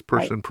 bless this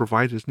person,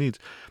 provide his needs.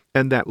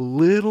 And that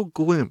little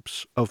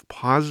glimpse of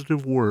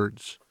positive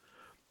words,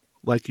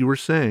 like you were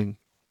saying,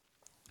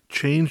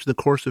 changed the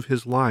course of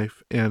his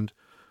life and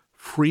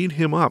freed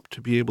him up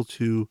to be able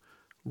to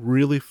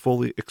really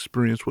fully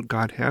experience what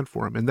God had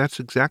for him. And that's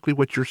exactly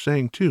what you're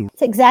saying too.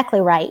 That's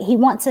exactly right. He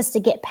wants us to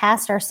get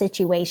past our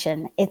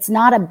situation. It's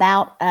not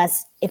about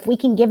us. If we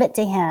can give it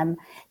to him,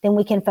 then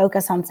we can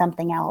focus on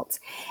something else.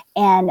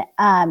 And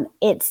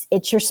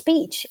it's your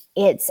speech.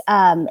 It's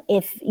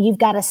if you've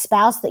got a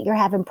spouse that you're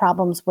having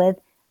problems with,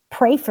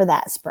 pray for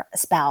that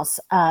spouse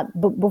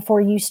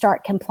before you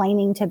start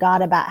complaining to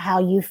God about how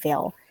you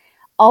feel.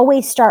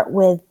 Always start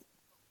with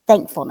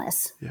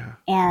thankfulness. Yeah.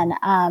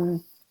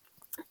 And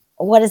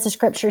what does the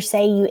scripture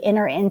say? You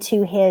enter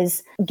into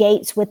his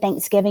gates with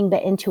thanksgiving,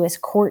 but into his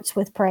courts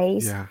with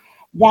praise. Yeah.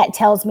 That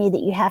tells me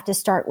that you have to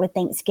start with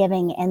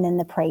thanksgiving, and then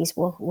the praise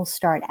will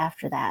start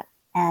after that.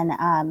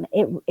 And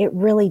it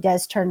really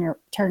does turn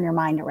your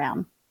mind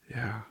around.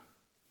 Yeah.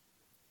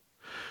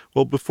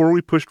 Well, before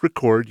we pushed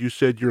record, you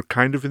said you're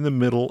kind of in the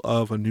middle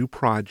of a new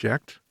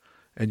project,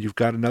 and you've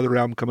got another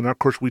album coming out. Of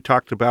course, we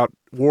talked about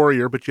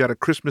Warrior, but you had a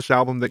Christmas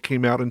album that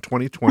came out in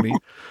 2020.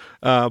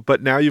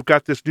 But now you've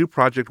got this new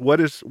project. What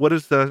is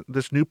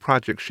this new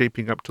project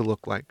shaping up to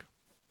look like?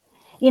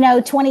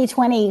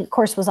 2020, of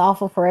course, was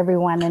awful for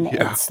everyone, and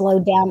it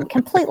slowed down,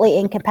 completely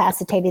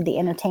incapacitated the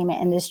entertainment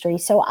industry.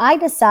 So I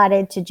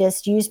decided to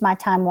just use my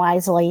time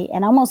wisely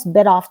and almost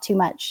bit off too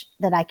much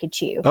that I could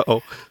chew.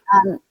 Uh-oh.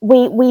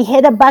 We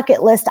hit a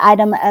bucket list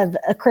item of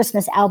a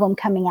Christmas album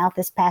coming out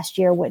this past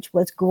year, which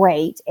was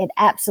great. It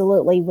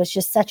absolutely was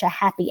just such a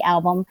happy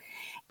album.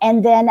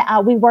 And then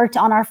we worked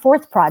on our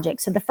fourth project.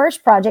 So the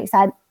first project's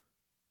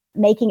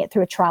Making It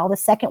Through a Trial. The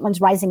second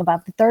one's Rising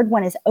Above. The third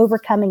one is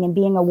Overcoming and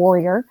Being a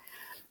Warrior.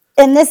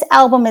 And this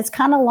album is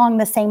kind of along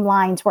the same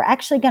lines. We're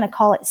actually going to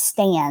call it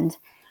Stand.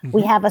 Mm-hmm.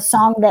 We have a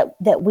song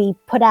that we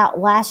put out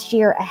last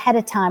year ahead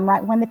of time,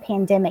 right when the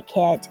pandemic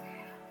hit,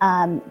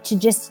 to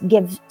just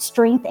give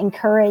strength and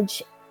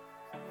courage,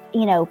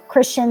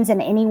 Christians and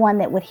anyone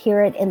that would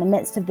hear it in the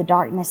midst of the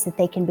darkness, that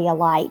they can be a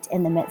light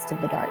in the midst of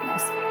the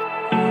darkness.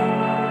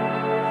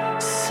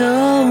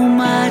 So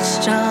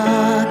much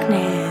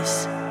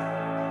darkness,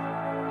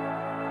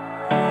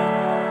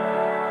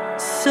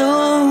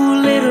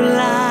 so little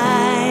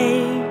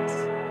light,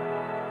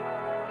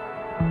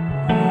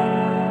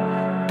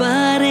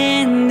 but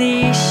in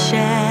these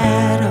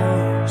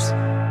shadows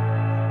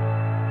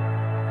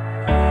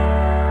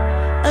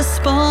a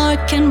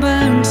spark can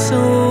burn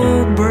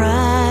so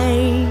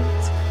bright.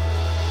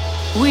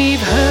 We've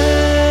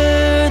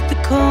heard the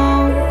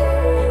call,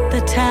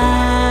 the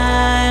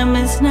time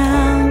is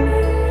now.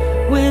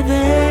 With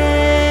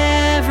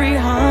every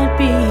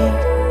heartbeat,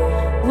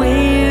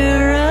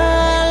 we're allowed.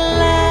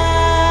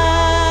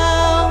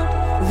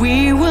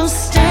 We will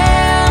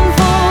stand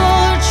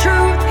for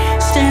truth,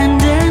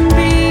 stand and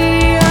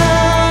be a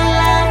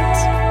light.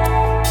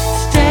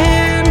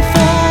 Stand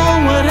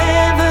for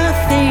whatever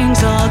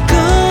things are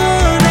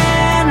good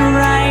and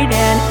right,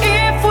 and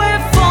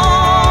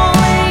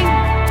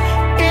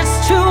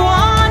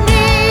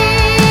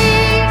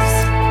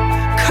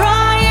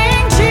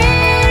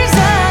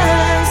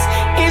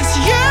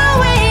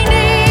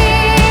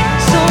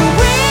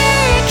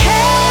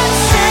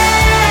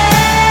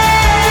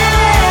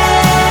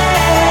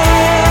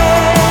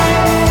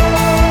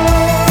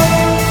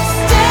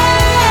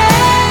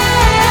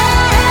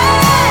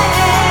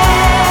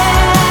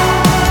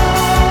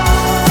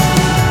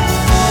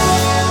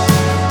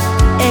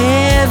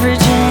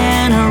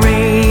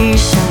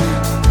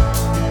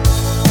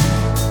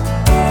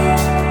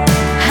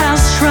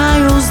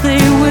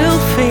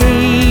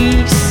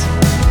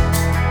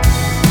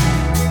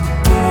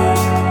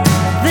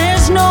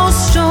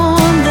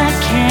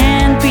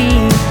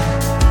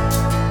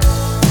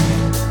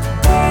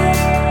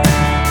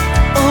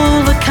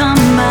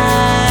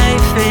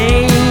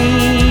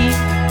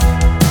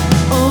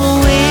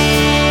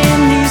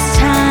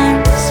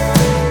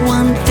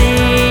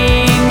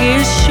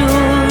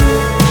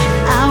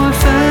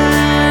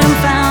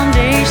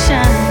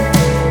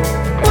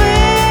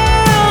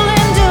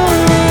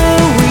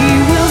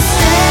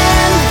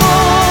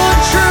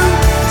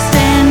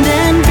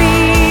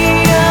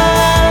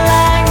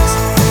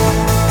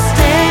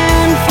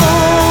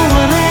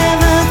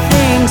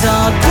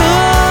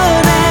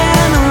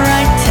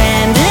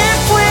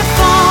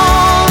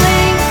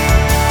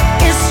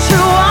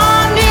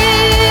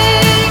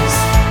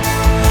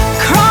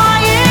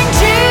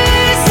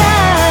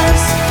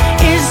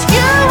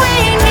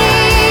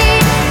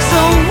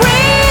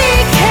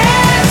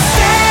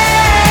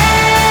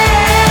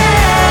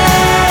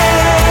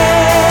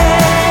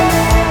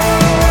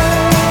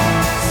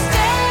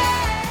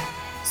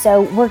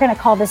So we're going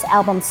to call this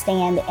album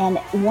Stand. And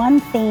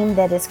one theme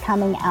that is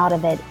coming out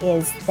of it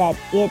is that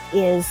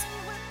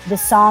the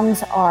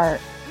songs are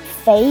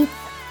faith,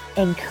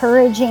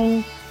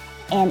 encouraging,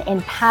 and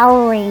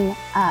empowering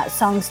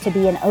songs to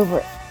be an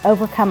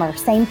overcomer.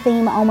 Same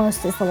theme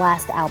almost as the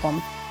last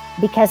album,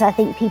 because I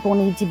think people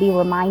need to be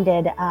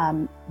reminded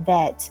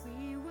that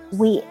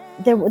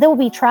there will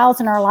be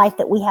trials in our life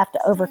that we have to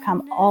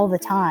overcome all the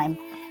time,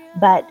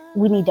 but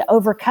we need to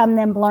overcome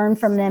them, learn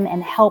from them,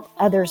 and help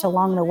others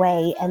along the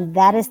way. And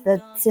that is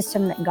the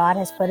system that God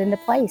has put into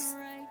place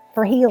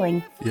for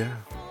healing. Yeah.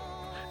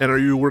 And are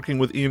you working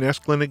with Ian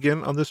Esklin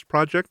again on this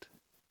project?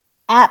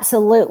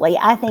 Absolutely.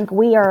 I think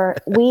we are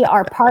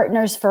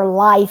partners for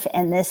life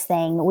in this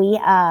thing.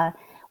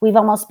 We've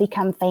almost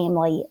become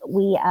family.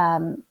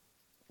 When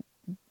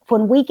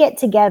we get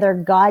together,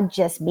 God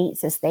just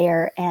meets us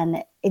there,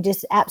 and it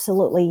just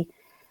absolutely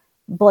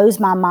blows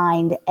my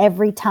mind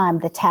every time,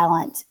 the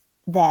talent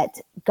that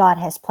God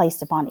has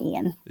placed upon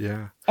Ian.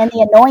 Yeah. And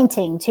the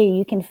anointing too.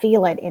 You can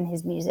feel it in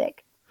his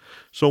music.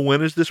 So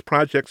when is this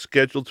project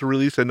scheduled to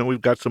release? I know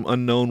we've got some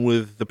unknown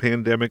with the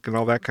pandemic and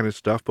all that kind of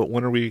stuff, but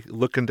when are we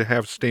looking to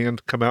have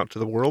Stand come out to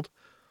the world?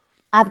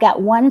 I've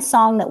got one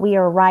song that we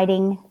are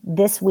writing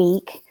this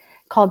week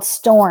called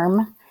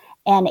Storm,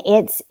 and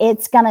it's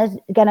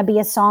gonna be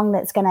a song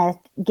that's gonna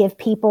give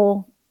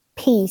people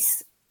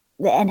peace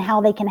and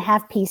how they can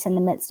have peace in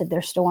the midst of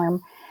their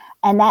storm.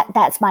 And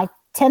that's my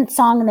 10th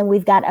song, and then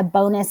we've got a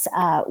bonus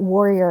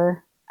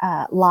Warrior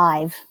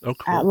live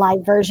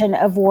version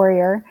of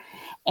Warrior.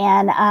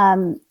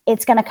 And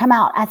it's going to come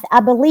out, I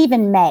believe,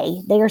 in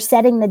May. They are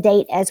setting the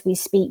date as we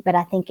speak, but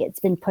I think it's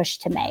been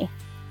pushed to May.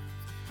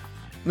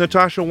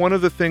 Natasha, one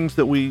of the things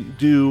that we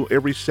do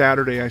every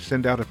Saturday, I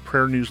send out a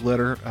prayer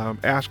newsletter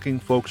asking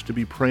folks to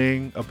be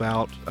praying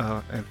about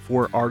and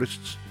for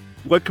artists.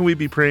 What can we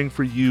be praying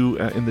for you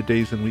in the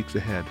days and weeks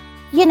ahead?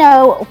 You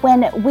know,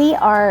 when we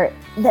are,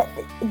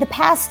 the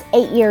past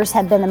 8 years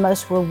have been the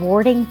most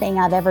rewarding thing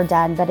I've ever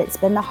done, but it's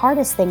been the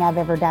hardest thing I've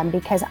ever done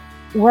because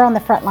we're on the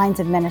front lines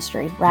of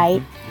ministry,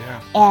 right? Mm-hmm.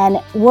 Yeah. And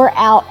we're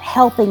out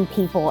helping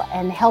people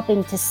and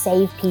helping to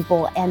save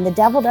people, and the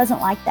devil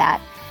doesn't like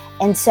that.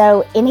 And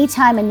so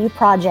anytime a new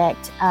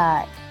project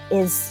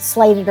is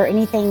slated or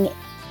anything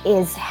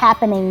is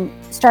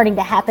starting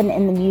to happen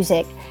in the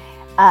music,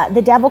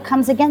 the devil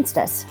comes against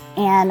us.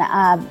 And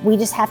we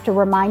just have to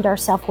remind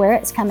ourselves where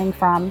it's coming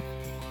from,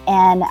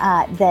 and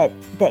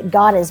that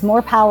God is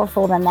more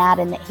powerful than that,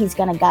 and that he's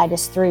going to guide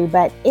us through.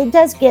 But it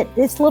does get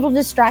this little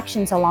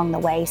distractions along the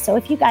way. So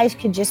if you guys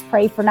could just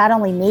pray for not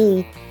only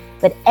me,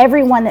 but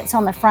everyone that's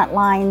on the front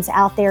lines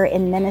out there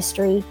in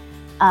ministry,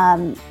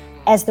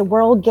 as the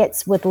world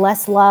gets with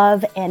less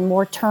love and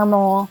more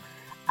turmoil,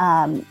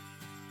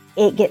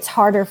 it gets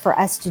harder for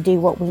us to do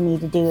what we need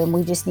to do. And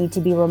we just need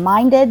to be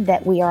reminded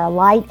that we are a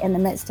light in the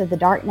midst of the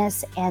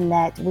darkness and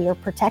that we are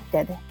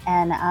protected.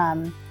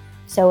 And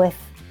so if,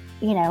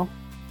 you know,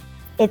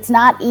 it's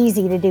not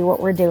easy to do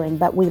what we're doing,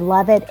 but we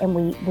love it. And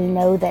we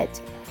know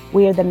that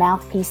we are the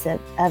mouthpiece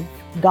of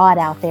God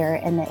out there,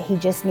 and that he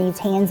just needs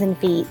hands and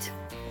feet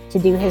to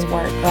do his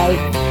work, right?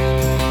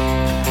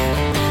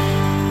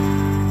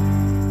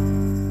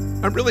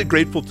 I'm really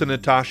grateful to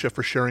Natasha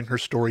for sharing her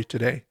story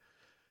today.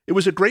 It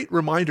was a great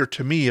reminder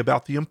to me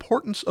about the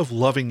importance of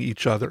loving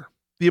each other,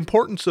 the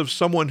importance of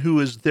someone who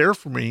is there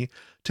for me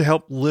to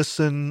help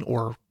listen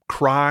or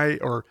cry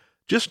or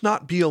just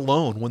not be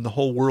alone when the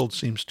whole world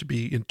seems to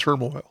be in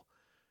turmoil.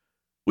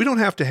 We don't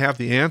have to have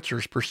the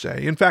answers per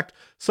se. In fact,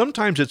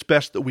 sometimes it's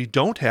best that we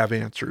don't have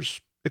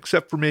answers,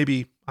 except for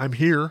maybe, I'm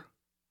here,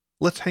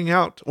 let's hang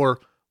out, or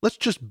let's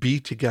just be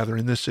together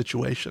in this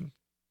situation.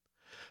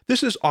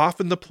 This is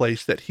often the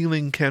place that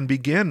healing can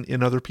begin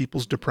in other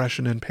people's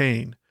depression and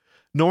pain,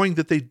 knowing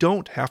that they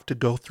don't have to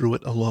go through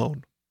it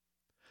alone.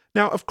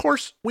 Now, of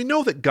course, we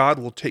know that God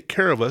will take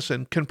care of us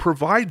and can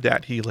provide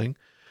that healing,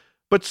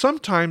 but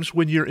sometimes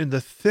when you're in the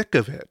thick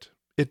of it,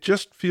 it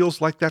just feels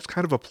like that's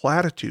kind of a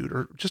platitude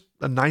or just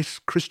a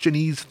nice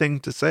Christianese thing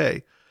to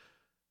say.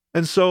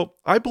 And so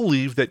I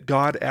believe that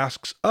God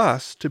asks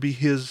us to be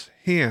his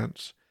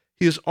hands,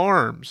 his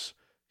arms,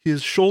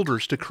 his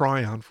shoulders to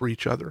cry on for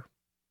each other.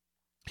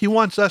 He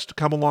wants us to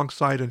come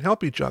alongside and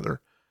help each other,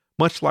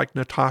 much like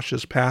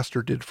Natasha's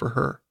pastor did for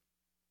her.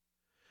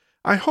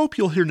 I hope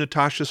you'll hear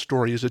Natasha's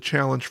story as a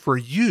challenge for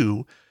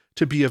you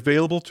to be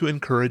available to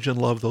encourage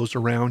and love those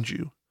around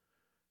you.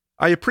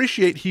 I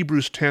appreciate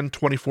Hebrews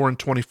 10:24 and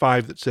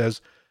 25 that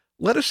says,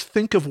 "Let us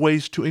think of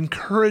ways to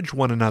encourage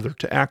one another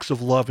to acts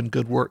of love and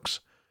good works.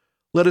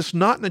 Let us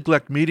not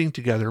neglect meeting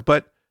together,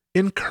 but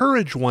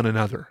encourage one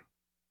another."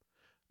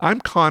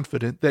 I'm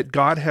confident that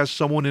God has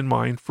someone in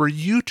mind for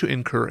you to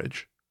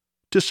encourage,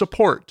 to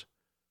support,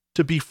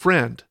 to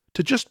befriend,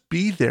 to just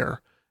be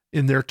there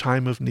in their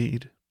time of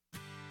need.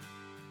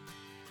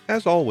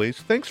 As always,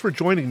 thanks for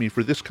joining me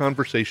for this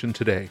conversation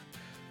today.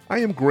 I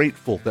am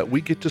grateful that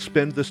we get to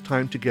spend this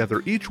time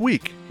together each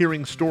week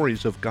hearing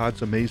stories of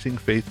God's amazing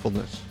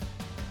faithfulness.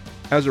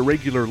 As a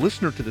regular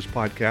listener to this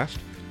podcast,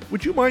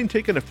 would you mind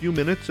taking a few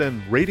minutes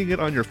and rating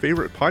it on your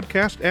favorite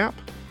podcast app?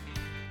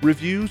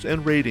 Reviews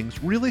and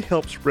ratings really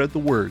help spread the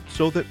word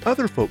so that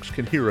other folks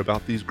can hear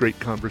about these great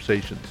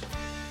conversations.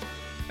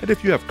 And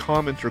if you have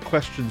comments or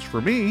questions for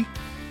me,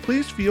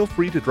 please feel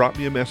free to drop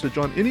me a message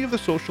on any of the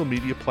social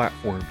media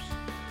platforms.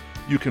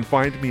 You can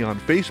find me on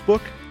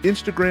Facebook,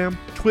 Instagram,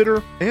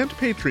 Twitter, and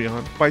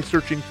Patreon by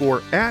searching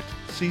for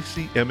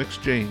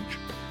 @CCMExchange.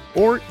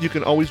 Or you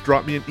can always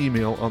drop me an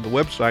email on the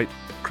website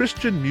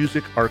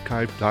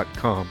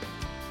christianmusicarchive.com.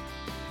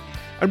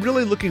 I'm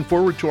really looking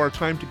forward to our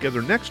time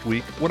together next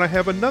week when I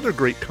have another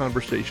great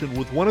conversation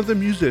with one of the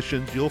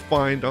musicians you'll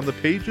find on the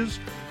pages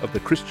of the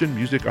Christian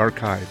Music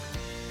Archive.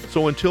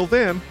 So until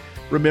then,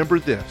 remember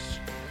this: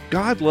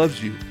 God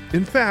loves you.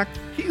 In fact,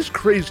 He's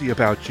crazy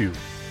about you.